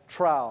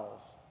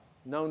trials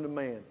known to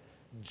man.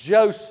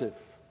 Joseph,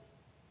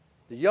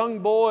 the young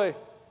boy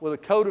with a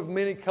coat of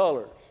many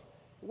colors.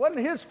 It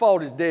wasn't his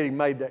fault his daddy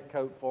made that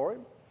coat for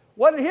him. It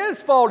wasn't his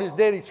fault his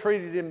daddy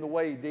treated him the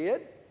way he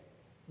did.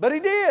 But he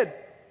did.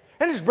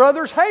 And his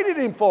brothers hated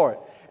him for it.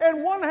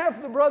 And one half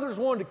of the brothers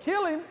wanted to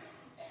kill him.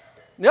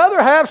 The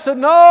other half said,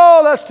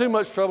 no, that's too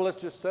much trouble. Let's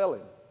just sell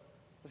him.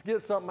 Let's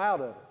get something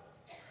out of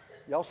it.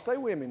 Y'all stay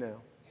with me now.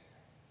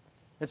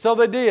 And so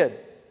they did.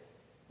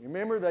 You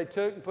remember they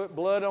took and put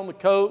blood on the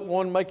coat,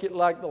 wanted to make it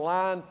like the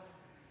lion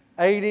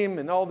ate him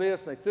and all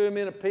this. And they threw him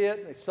in a pit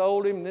and they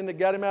sold him and then they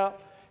got him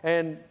out.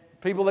 And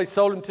people they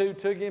sold him to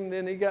took him and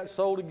then he got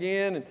sold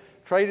again and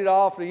traded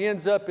off and he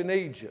ends up in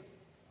Egypt.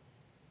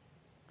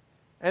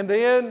 And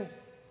then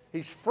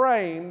he's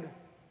framed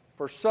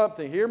for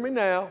something, hear me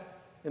now,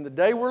 in the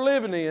day we're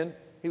living in,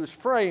 he was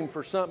framed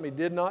for something he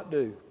did not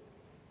do.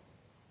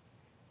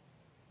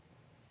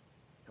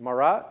 Am I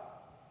right?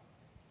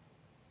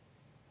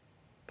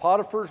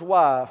 Potiphar's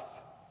wife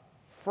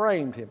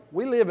framed him.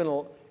 We live in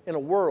a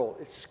world,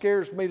 it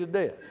scares me to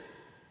death.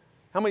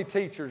 How many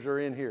teachers are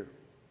in here?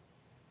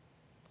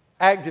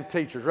 Active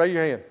teachers, raise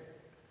your hand.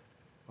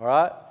 All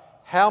right?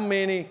 How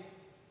many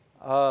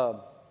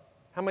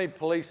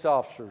police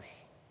officers?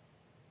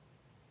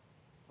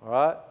 All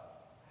right?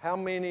 How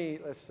many,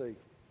 let's see,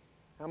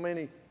 how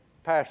many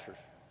pastors?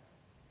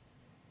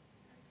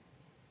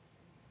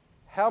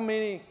 How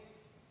many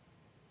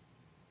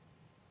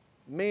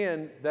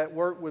men that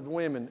work with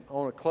women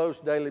on a close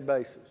daily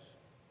basis?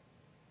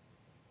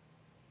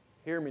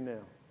 Hear me now.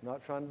 I'm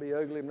not trying to be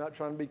ugly. I'm not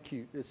trying to be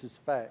cute. This is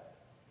fact.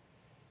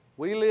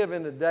 We live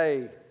in a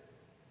day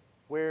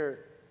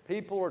where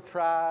people are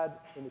tried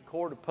in the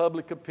court of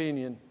public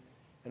opinion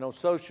and on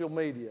social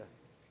media,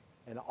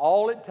 and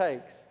all it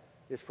takes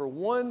is for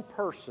one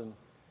person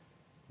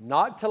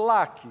not to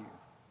like you,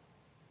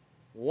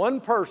 one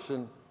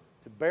person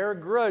to bear a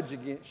grudge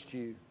against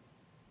you,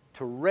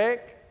 to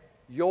wreck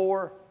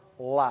your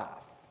life.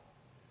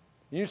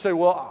 You say,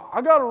 well,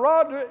 I got a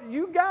right.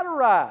 You got a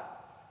right.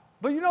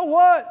 But you know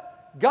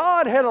what?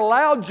 God had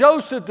allowed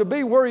Joseph to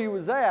be where he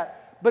was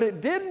at, but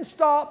it didn't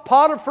stop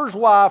Potiphar's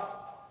wife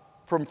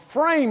from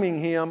framing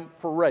him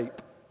for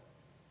rape.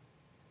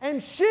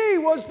 And she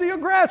was the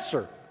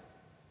aggressor.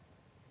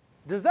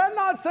 Does that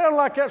not sound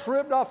like that's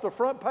ripped off the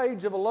front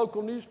page of a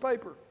local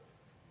newspaper?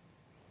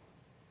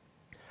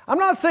 I'm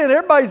not saying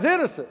everybody's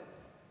innocent.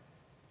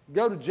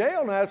 Go to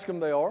jail and ask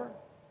them they are.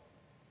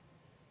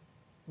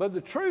 But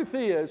the truth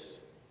is,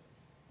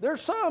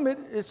 there's some,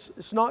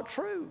 it's not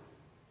true.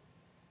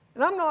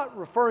 And I'm not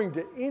referring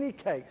to any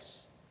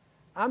case.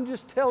 I'm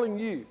just telling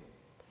you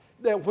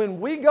that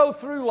when we go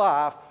through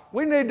life,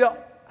 we need to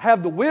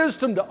have the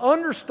wisdom to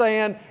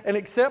understand and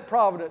accept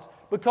providence,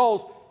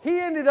 because he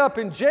ended up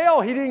in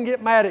jail. He didn't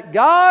get mad at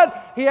God.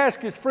 He asked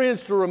his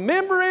friends to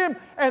remember him,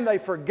 and they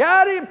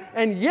forgot him,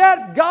 and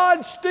yet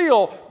God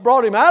still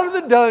brought him out of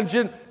the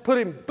dungeon, put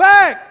him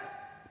back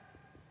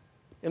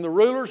in the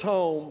ruler's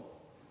home,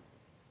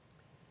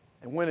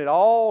 and when it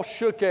all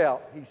shook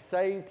out, he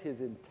saved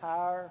his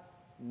entire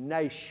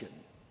nation.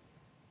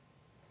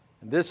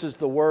 And this is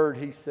the word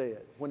he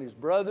said. When his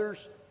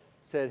brothers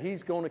said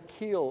he's going to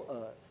kill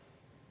us,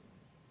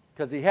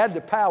 because he had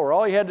the power,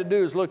 all he had to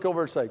do is look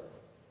over and say,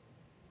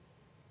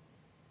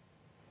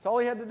 that's all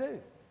he had to do.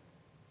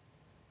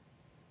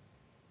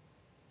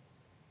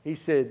 He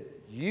said,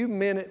 you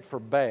meant it for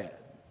bad,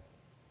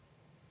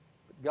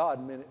 but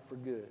God meant it for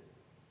good.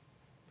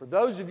 For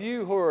those of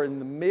you who are in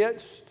the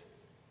midst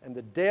and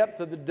the depth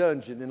of the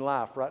dungeon in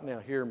life right now,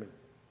 hear me.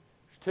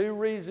 There's two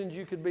reasons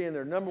you could be in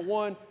there. Number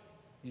one,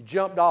 you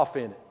jumped off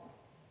in it.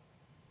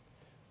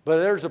 But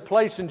there's a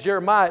place in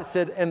Jeremiah, it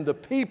said, and the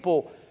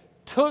people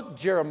took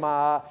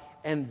Jeremiah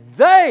and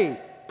they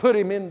put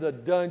him in the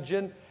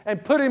dungeon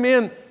and put him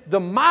in the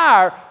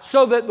mire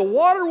so that the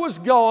water was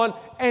gone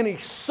and he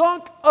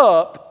sunk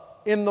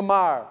up in the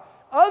mire.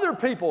 Other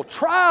people,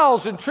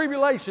 trials and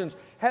tribulations,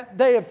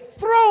 they have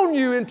thrown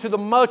you into the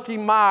mucky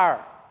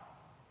mire.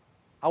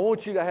 I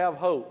want you to have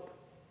hope,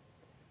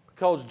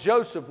 because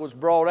Joseph was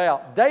brought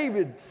out.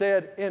 David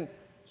said in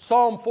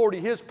Psalm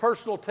 40, his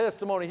personal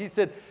testimony, he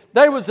said,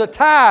 there was a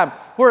time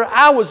where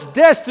I was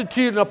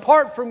destitute and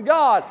apart from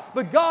God,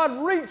 but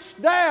God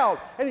reached down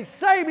and he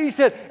saved me. He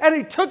said, and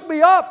he took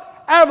me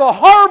up out of a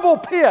horrible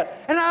pit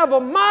and out of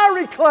a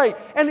miry clay,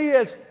 and he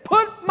has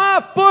put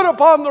my foot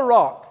upon the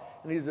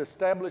rock, and he's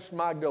established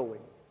my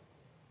going.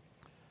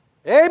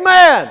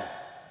 Amen.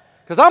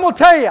 Because I'm going to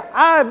tell you,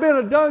 I have been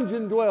a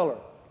dungeon dweller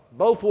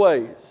both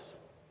ways.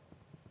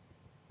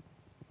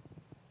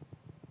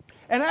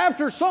 And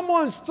after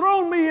someone's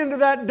thrown me into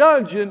that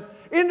dungeon,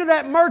 into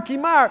that murky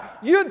mire,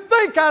 you'd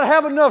think I'd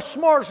have enough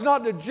smarts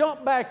not to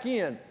jump back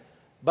in.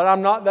 But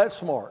I'm not that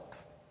smart.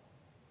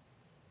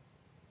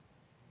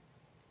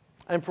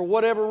 And for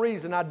whatever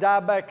reason, I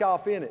dive back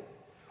off in it.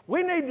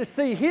 We need to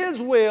see His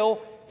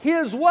will,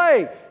 His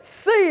way.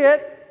 See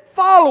it,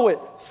 follow it.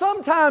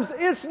 Sometimes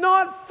it's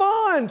not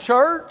fun,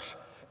 church.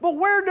 But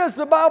where does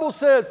the Bible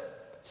say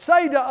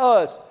to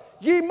us,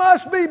 ye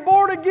must be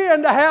born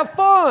again to have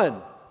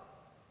fun?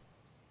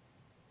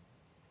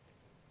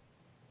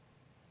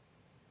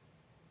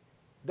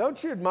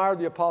 Don't you admire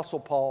the Apostle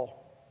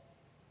Paul?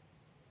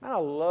 Man, I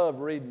love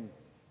reading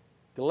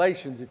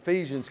Galatians,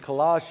 Ephesians,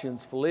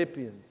 Colossians,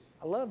 Philippians.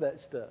 I love that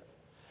stuff.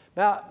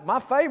 Now, my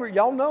favorite,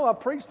 y'all know I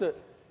preached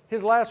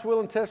his last will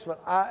and testament.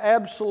 I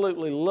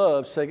absolutely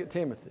love 2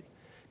 Timothy,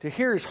 to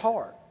hear his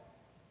heart.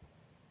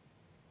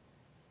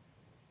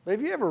 But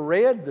have you ever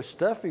read the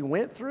stuff he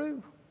went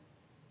through?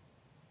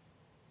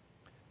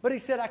 But he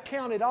said, I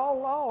counted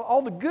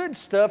all the good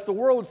stuff. The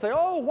world would say,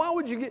 oh, why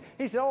would you get...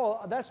 He said,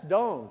 oh, that's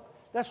dung.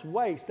 That's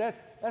waste.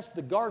 That's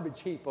the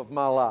garbage heap of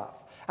my life.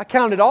 I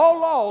counted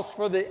all loss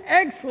for the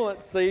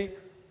excellency,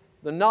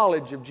 the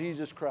knowledge of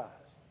Jesus Christ.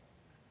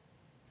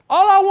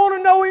 All I want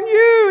to know in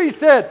you, he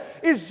said,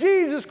 is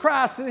Jesus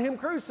Christ and Him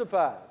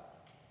crucified.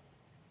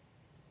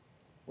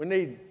 We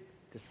need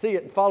to see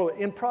it and follow it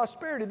in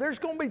prosperity. There's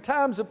going to be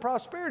times of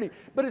prosperity,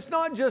 but it's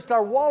not just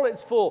our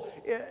wallets full.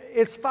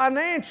 It's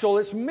financial,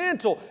 it's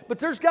mental, but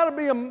there's got to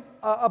be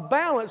a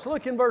balance.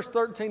 Look in verse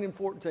 13 and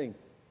 14.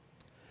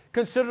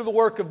 Consider the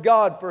work of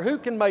God, for who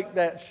can make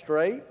that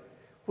straight,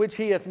 which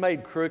He hath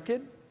made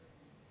crooked?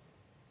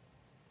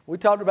 We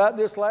talked about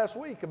this last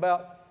week,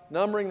 about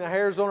numbering the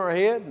hairs on our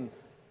head and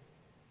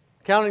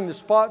counting the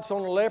spots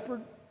on a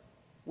leopard.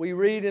 We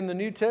read in the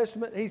New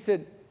Testament, He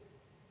said,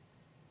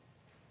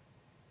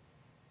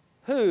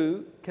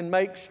 who can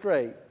make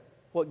straight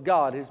what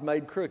God has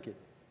made crooked?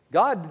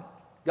 God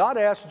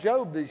asked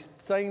Job these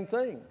same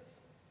things.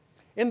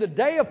 In the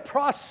day of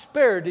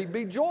prosperity,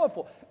 be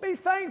joyful. Be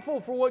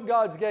thankful for what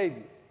God's gave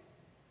you.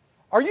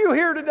 Are you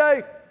here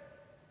today?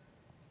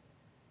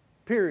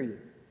 Period.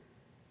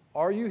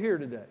 Are you here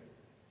today?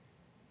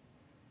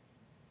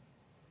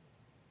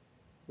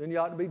 Then you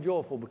ought to be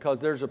joyful because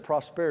there's a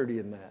prosperity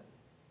in that.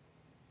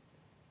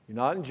 You're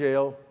not in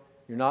jail.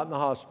 You're not in the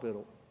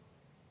hospital.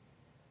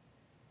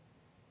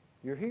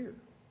 You're here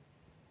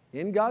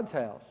in God's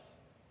house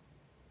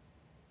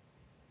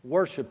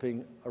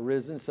worshiping a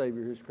risen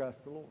Savior who's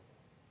Christ the Lord.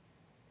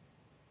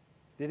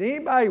 Did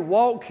anybody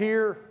walk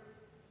here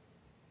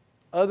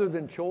other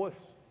than choice?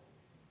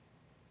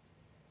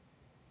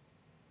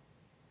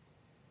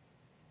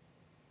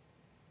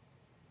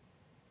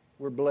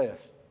 We're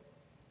blessed,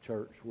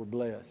 church. We're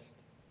blessed.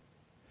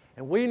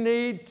 And we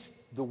need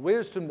the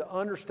wisdom to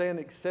understand and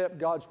accept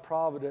God's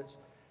providence.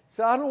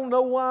 So I don't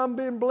know why I'm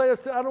being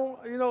blessed.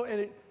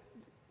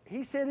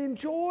 He said,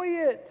 enjoy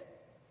it.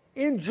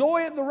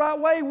 Enjoy it the right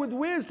way with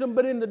wisdom,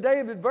 but in the day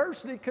of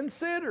adversity,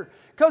 consider.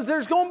 Because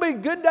there's going to be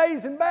good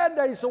days and bad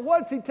days. So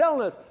what's He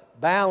telling us?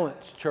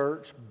 Balance,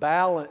 church,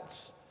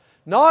 balance.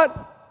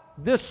 Not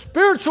this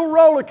spiritual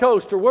roller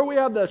coaster where we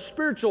have the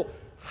spiritual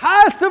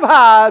highest of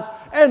highs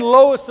and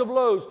lowest of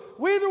lows.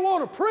 We either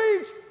want to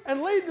preach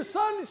and lead the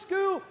Sunday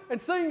school and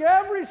sing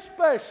every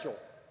special.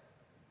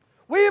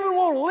 We even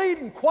want to lead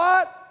in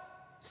quiet,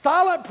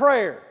 silent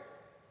prayer.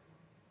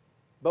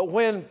 But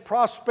when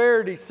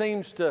prosperity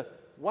seems to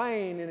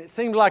wane and it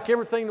seems like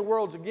everything in the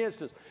world's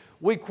against us,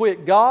 we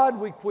quit God,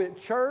 we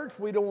quit church,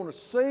 we don't want to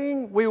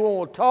sing, we don't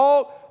want to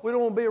talk, we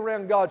don't want to be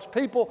around God's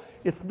people.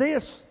 It's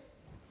this.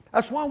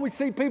 That's why we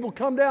see people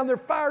come down, they're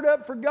fired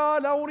up for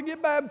God, I want to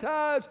get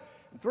baptized.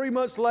 And 3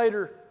 months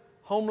later,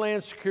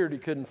 Homeland Security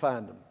couldn't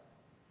find them.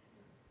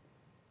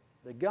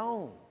 They're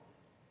gone.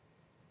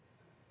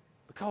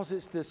 Because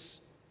it's this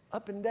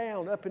up and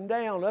down, up and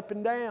down, up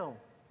and down.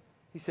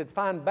 He said,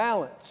 find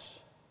balance.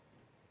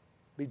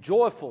 Be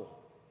joyful.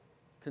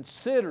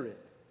 Consider it.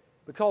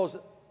 Because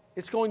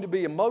it's going to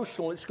be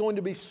emotional. It's going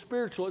to be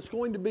spiritual. It's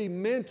going to be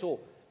mental.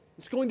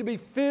 It's going to be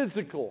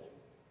physical.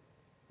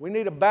 We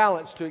need a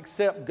balance to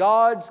accept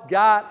God's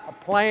got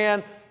a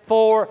plan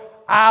for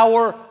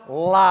our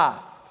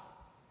life.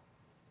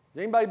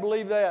 Does anybody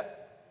believe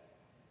that?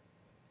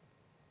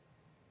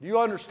 Do you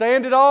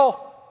understand it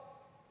all?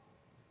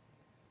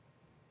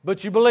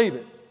 But you believe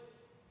it.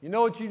 You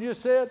know what you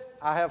just said?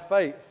 I have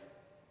faith.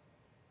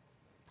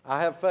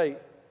 I have faith.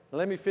 Now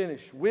let me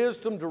finish.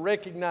 Wisdom to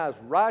recognize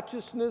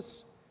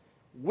righteousness,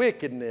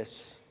 wickedness,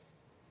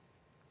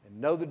 and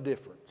know the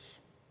difference.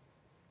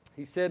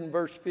 He said in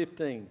verse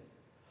 15,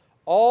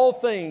 all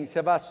things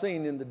have I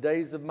seen in the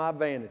days of my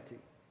vanity.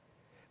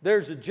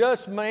 There's a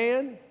just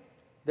man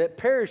that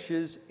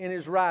perishes in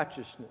his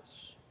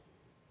righteousness.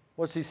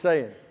 What's he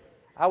saying?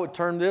 I would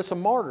term this a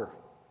martyr.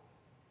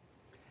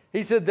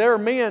 He said there are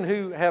men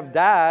who have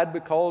died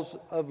because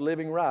of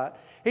living right.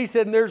 He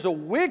said and there's a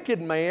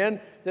wicked man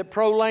that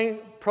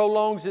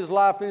prolongs his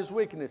life in his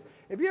wickedness.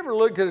 Have you ever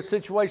looked at a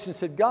situation and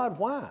said, God,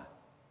 why?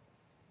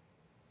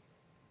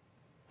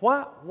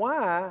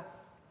 Why?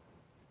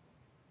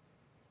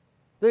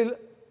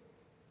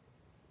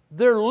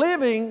 They're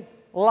living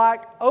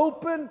like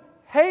open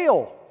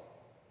hell.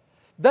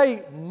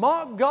 They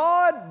mock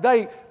God,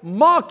 they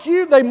mock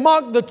you, they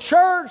mock the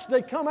church,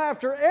 they come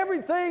after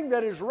everything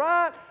that is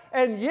right,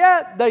 and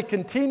yet they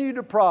continue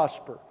to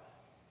prosper.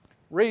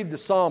 Read the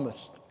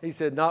psalmist. He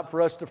said, not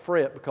for us to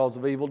fret because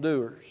of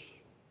evildoers.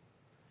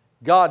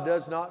 God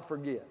does not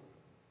forget.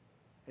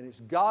 And it's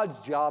God's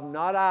job,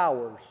 not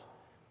ours,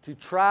 to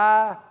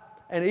try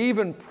and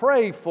even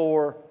pray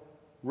for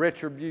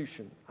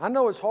retribution. I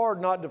know it's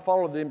hard not to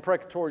follow the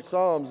imprecatory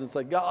Psalms and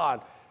say,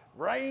 God,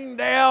 rain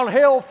down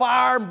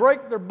hellfire and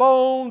break their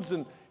bones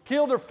and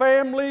kill their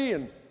family.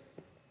 And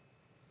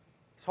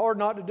it's hard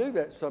not to do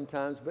that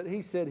sometimes, but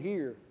he said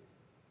here,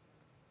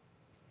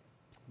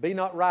 be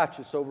not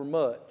righteous over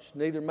much,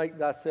 neither make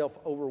thyself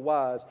over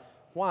wise.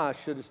 Why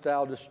shouldest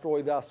thou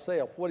destroy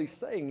thyself? What he's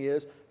saying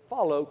is,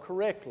 follow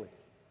correctly.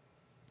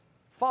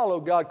 Follow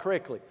God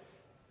correctly.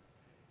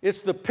 It's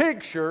the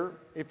picture,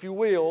 if you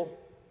will,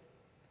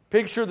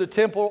 picture the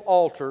temple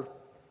altar,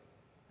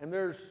 and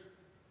there's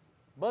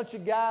a bunch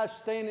of guys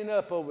standing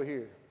up over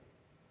here.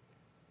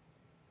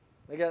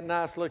 They got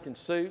nice looking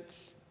suits,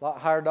 a lot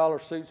higher dollar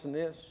suits than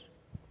this.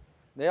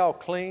 They all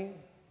clean,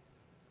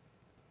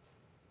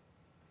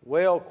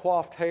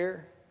 well-coiffed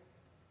hair,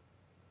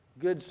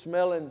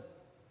 good-smelling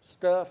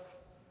stuff.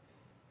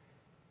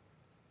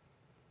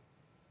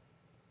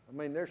 I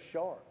mean, they're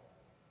sharp.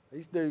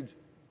 These dudes,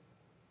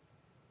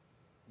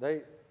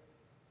 they're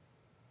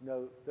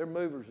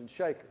movers and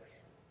shakers.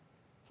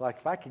 It's like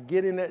if I could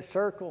get in that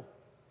circle,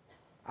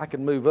 I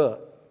could move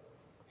up.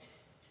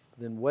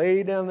 Then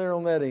way down there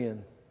on that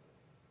end,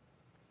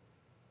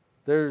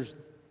 there's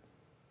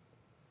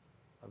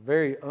a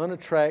very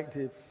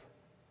unattractive,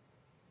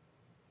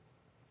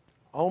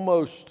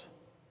 almost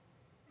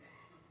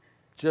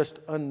just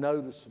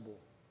unnoticeable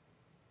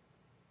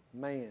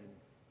man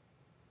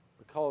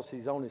because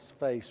he's on his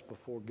face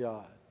before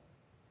God.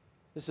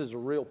 This is a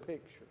real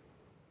picture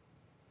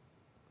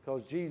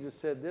because Jesus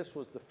said this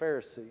was the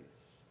Pharisees.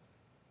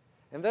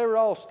 And they were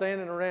all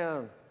standing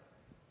around,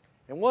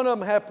 and one of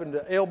them happened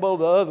to elbow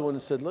the other one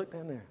and said, "Look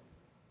down there.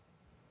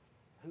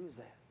 Who is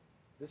that?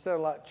 This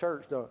sounds like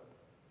church, don't it?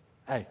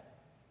 Hey,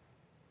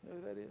 you know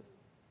who that is?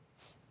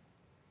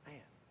 Man,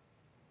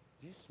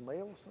 do you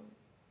smell something?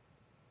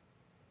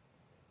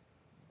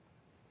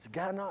 Does the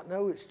guy not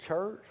know it's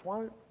church?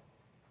 Why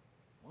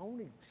won't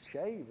he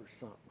shave or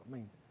something? I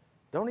mean,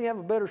 don't he have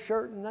a better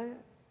shirt than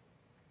that?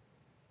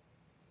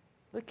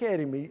 Look at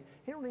him. He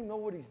don't even know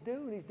what he's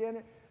doing. He's down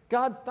there.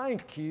 God,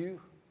 thank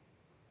you.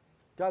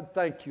 God,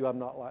 thank you I'm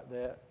not like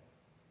that.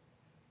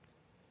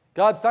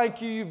 God,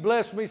 thank you you've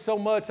blessed me so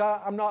much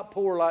I'm not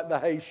poor like the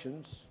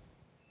Haitians.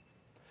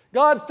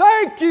 God,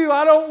 thank you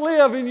I don't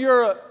live in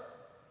Europe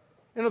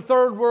in a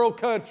third world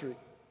country."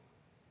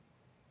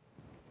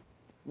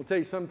 I'm going to tell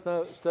you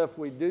some stuff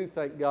we do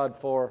thank God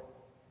for.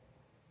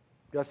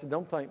 God said,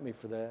 "Don't thank me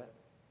for that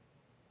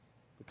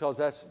because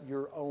that's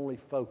your only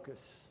focus."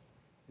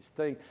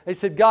 Thing. They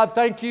said, "God,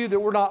 thank you that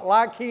we're not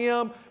like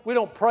Him. We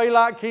don't pray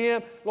like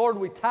Him. Lord,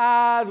 we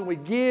tithe and we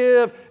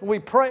give and we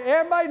pray."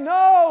 Everybody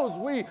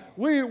knows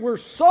we're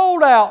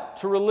sold out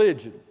to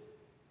religion.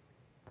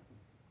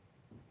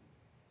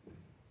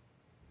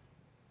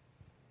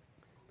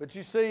 But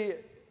you see,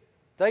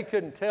 they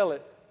couldn't tell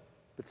it,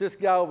 but this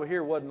guy over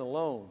here wasn't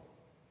alone.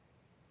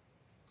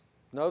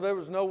 No, there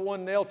was no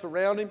one knelt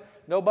around him.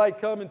 Nobody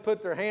come and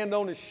put their hand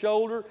on his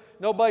shoulder.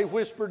 Nobody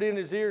whispered in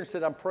his ear and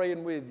said, "I'm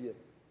praying with you."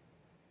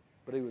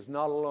 But he was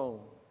not alone.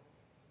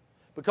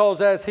 Because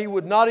as he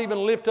would not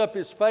even lift up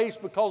his face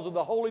because of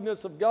the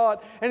holiness of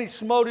God, and he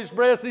smote his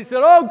breast and he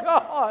said, "Oh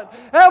God,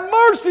 have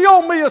mercy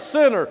on me, a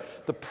sinner."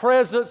 The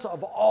presence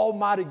of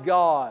Almighty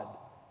God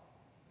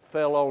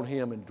fell on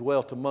him and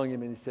dwelt among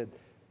him. And he said,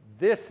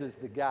 "This is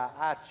the guy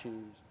I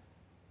choose,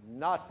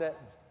 not that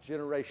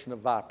generation of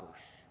vipers."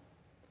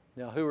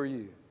 Now, who are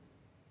you?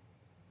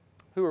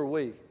 Who are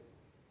we?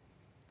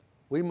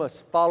 We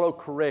must follow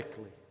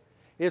correctly.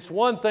 It's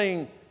one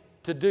thing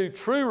to do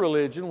true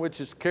religion,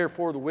 which is care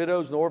for the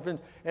widows and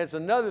orphans. And it's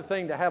another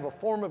thing to have a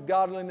form of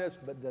godliness,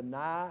 but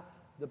deny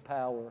the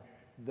power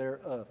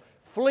thereof.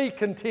 Flee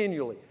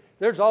continually.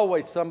 There's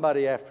always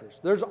somebody after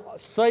us.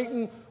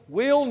 Satan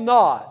will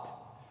not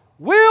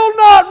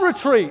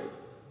retreat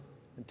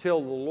until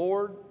the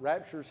Lord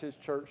raptures His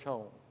church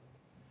home.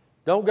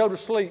 Don't go to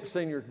sleep,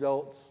 senior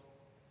adults.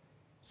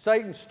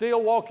 Satan's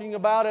still walking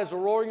about as a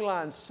roaring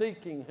lion,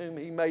 seeking whom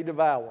he may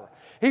devour.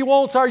 He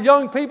wants our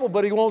young people,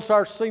 but he wants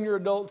our senior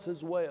adults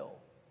as well.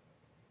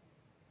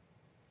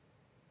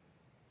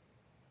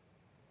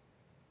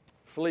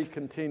 Flee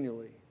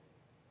continually.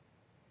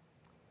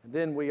 And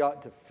then we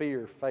ought to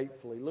fear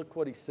faithfully. Look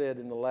what he said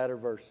in the latter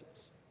verses.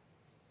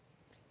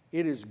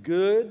 It is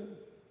good.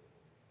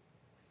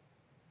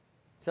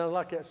 Sounds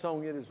like that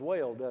song, "It Is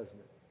Well," doesn't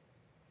it?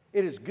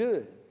 It is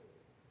good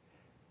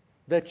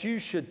that you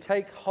should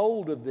take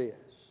hold of this.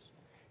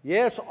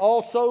 Yes,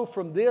 also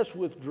from this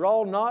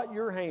withdraw not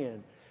your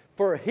hand.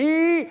 For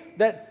he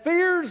that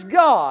fears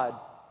God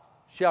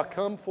shall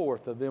come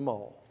forth of them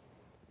all.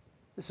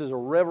 This is a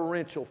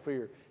reverential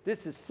fear.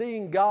 This is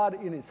seeing God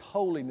in His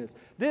holiness.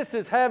 This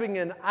is having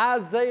an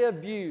Isaiah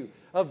view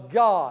of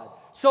God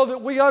so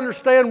that we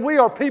understand we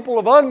are people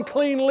of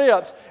unclean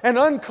lips and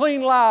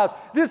unclean lives.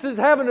 This is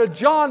having a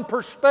John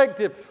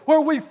perspective where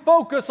we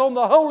focus on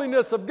the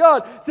holiness of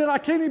God. Said, "I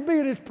can't even be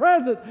in His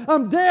presence.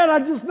 I'm dead. I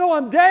just know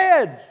I'm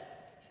dead."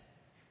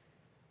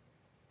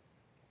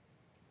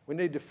 We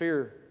need to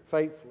fear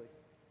faithfully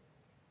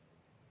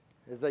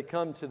as they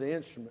come to the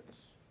instruments.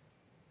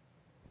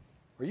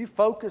 Are you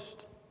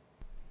focused?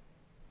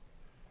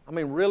 I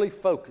mean, really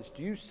focused.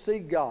 Do you see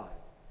God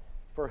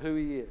for who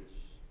He is?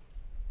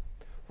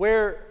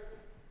 Where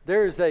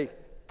there is a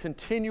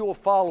continual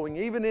following,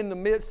 even in the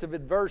midst of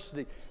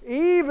adversity,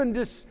 even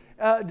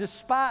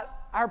despite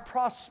our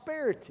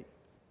prosperity.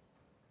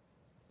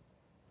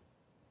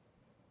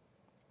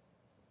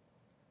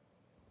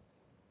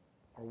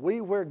 Are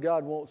we where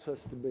God wants us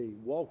to be,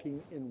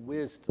 walking in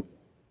wisdom?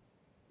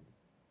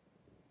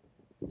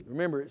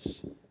 Remember,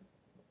 it's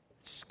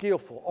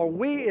skillful. Are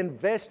we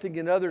investing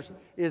in others?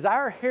 Is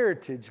our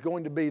heritage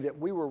going to be that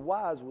we were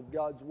wise with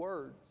God's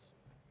words?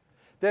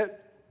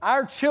 That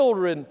our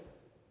children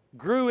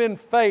grew in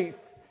faith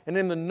And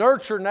in the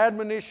nurture and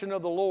admonition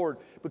of the Lord,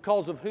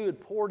 because of who had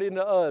poured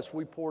into us,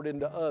 we poured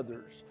into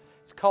others.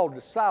 It's called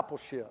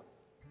discipleship.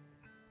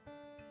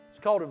 It's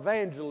called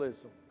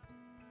evangelism.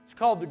 It's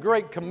called the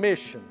Great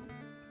Commission.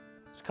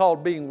 It's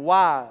called being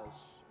wise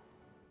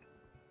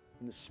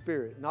in the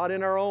Spirit, not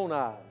in our own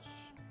eyes,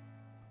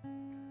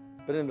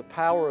 but in the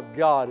power of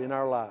God in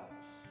our lives.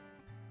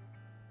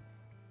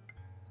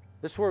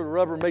 This is where the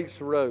rubber meets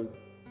the road.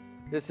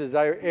 This is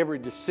every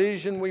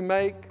decision we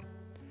make,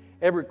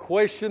 every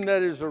question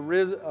that has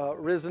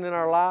arisen in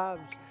our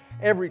lives,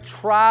 every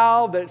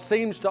trial that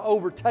seems to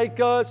overtake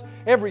us,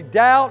 every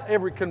doubt,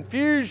 every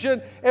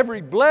confusion,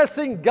 every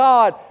blessing.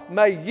 God,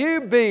 may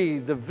you be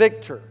the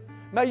victor.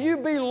 May you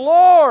be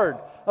Lord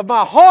of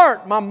my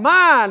heart, my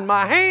mind,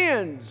 my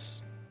hands.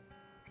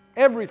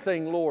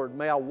 Everything, Lord,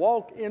 may I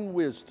walk in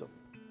wisdom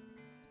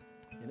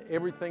in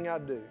everything I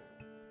do.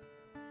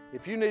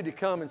 If you need to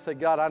come and say,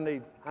 God, I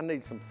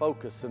need some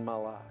focus in my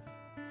life.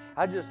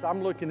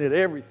 I'm looking at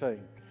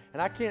everything,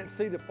 and I can't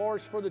see the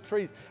forest for the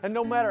trees. And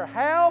no matter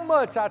how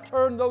much I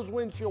turn those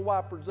windshield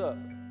wipers up,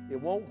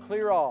 it won't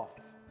clear off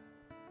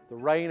the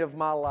rain of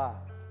my life.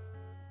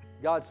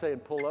 God's saying,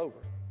 pull over.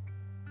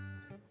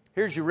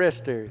 Here's your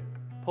rest area.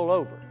 Pull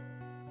over.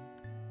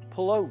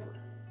 Pull over.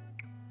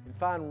 And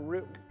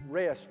find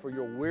rest for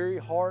your weary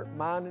heart,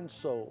 mind, and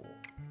soul.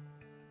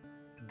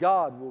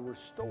 God will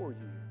restore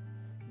you.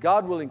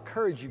 God will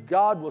encourage you.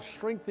 God will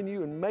strengthen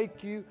you and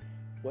make you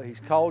what He's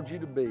called you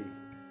to be.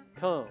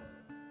 Come.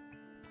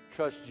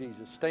 Trust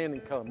Jesus. Stand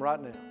and come right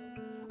now.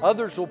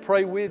 Others will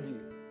pray with you.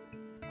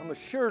 I'm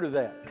assured of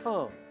that.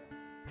 Come.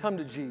 Come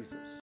to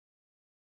Jesus.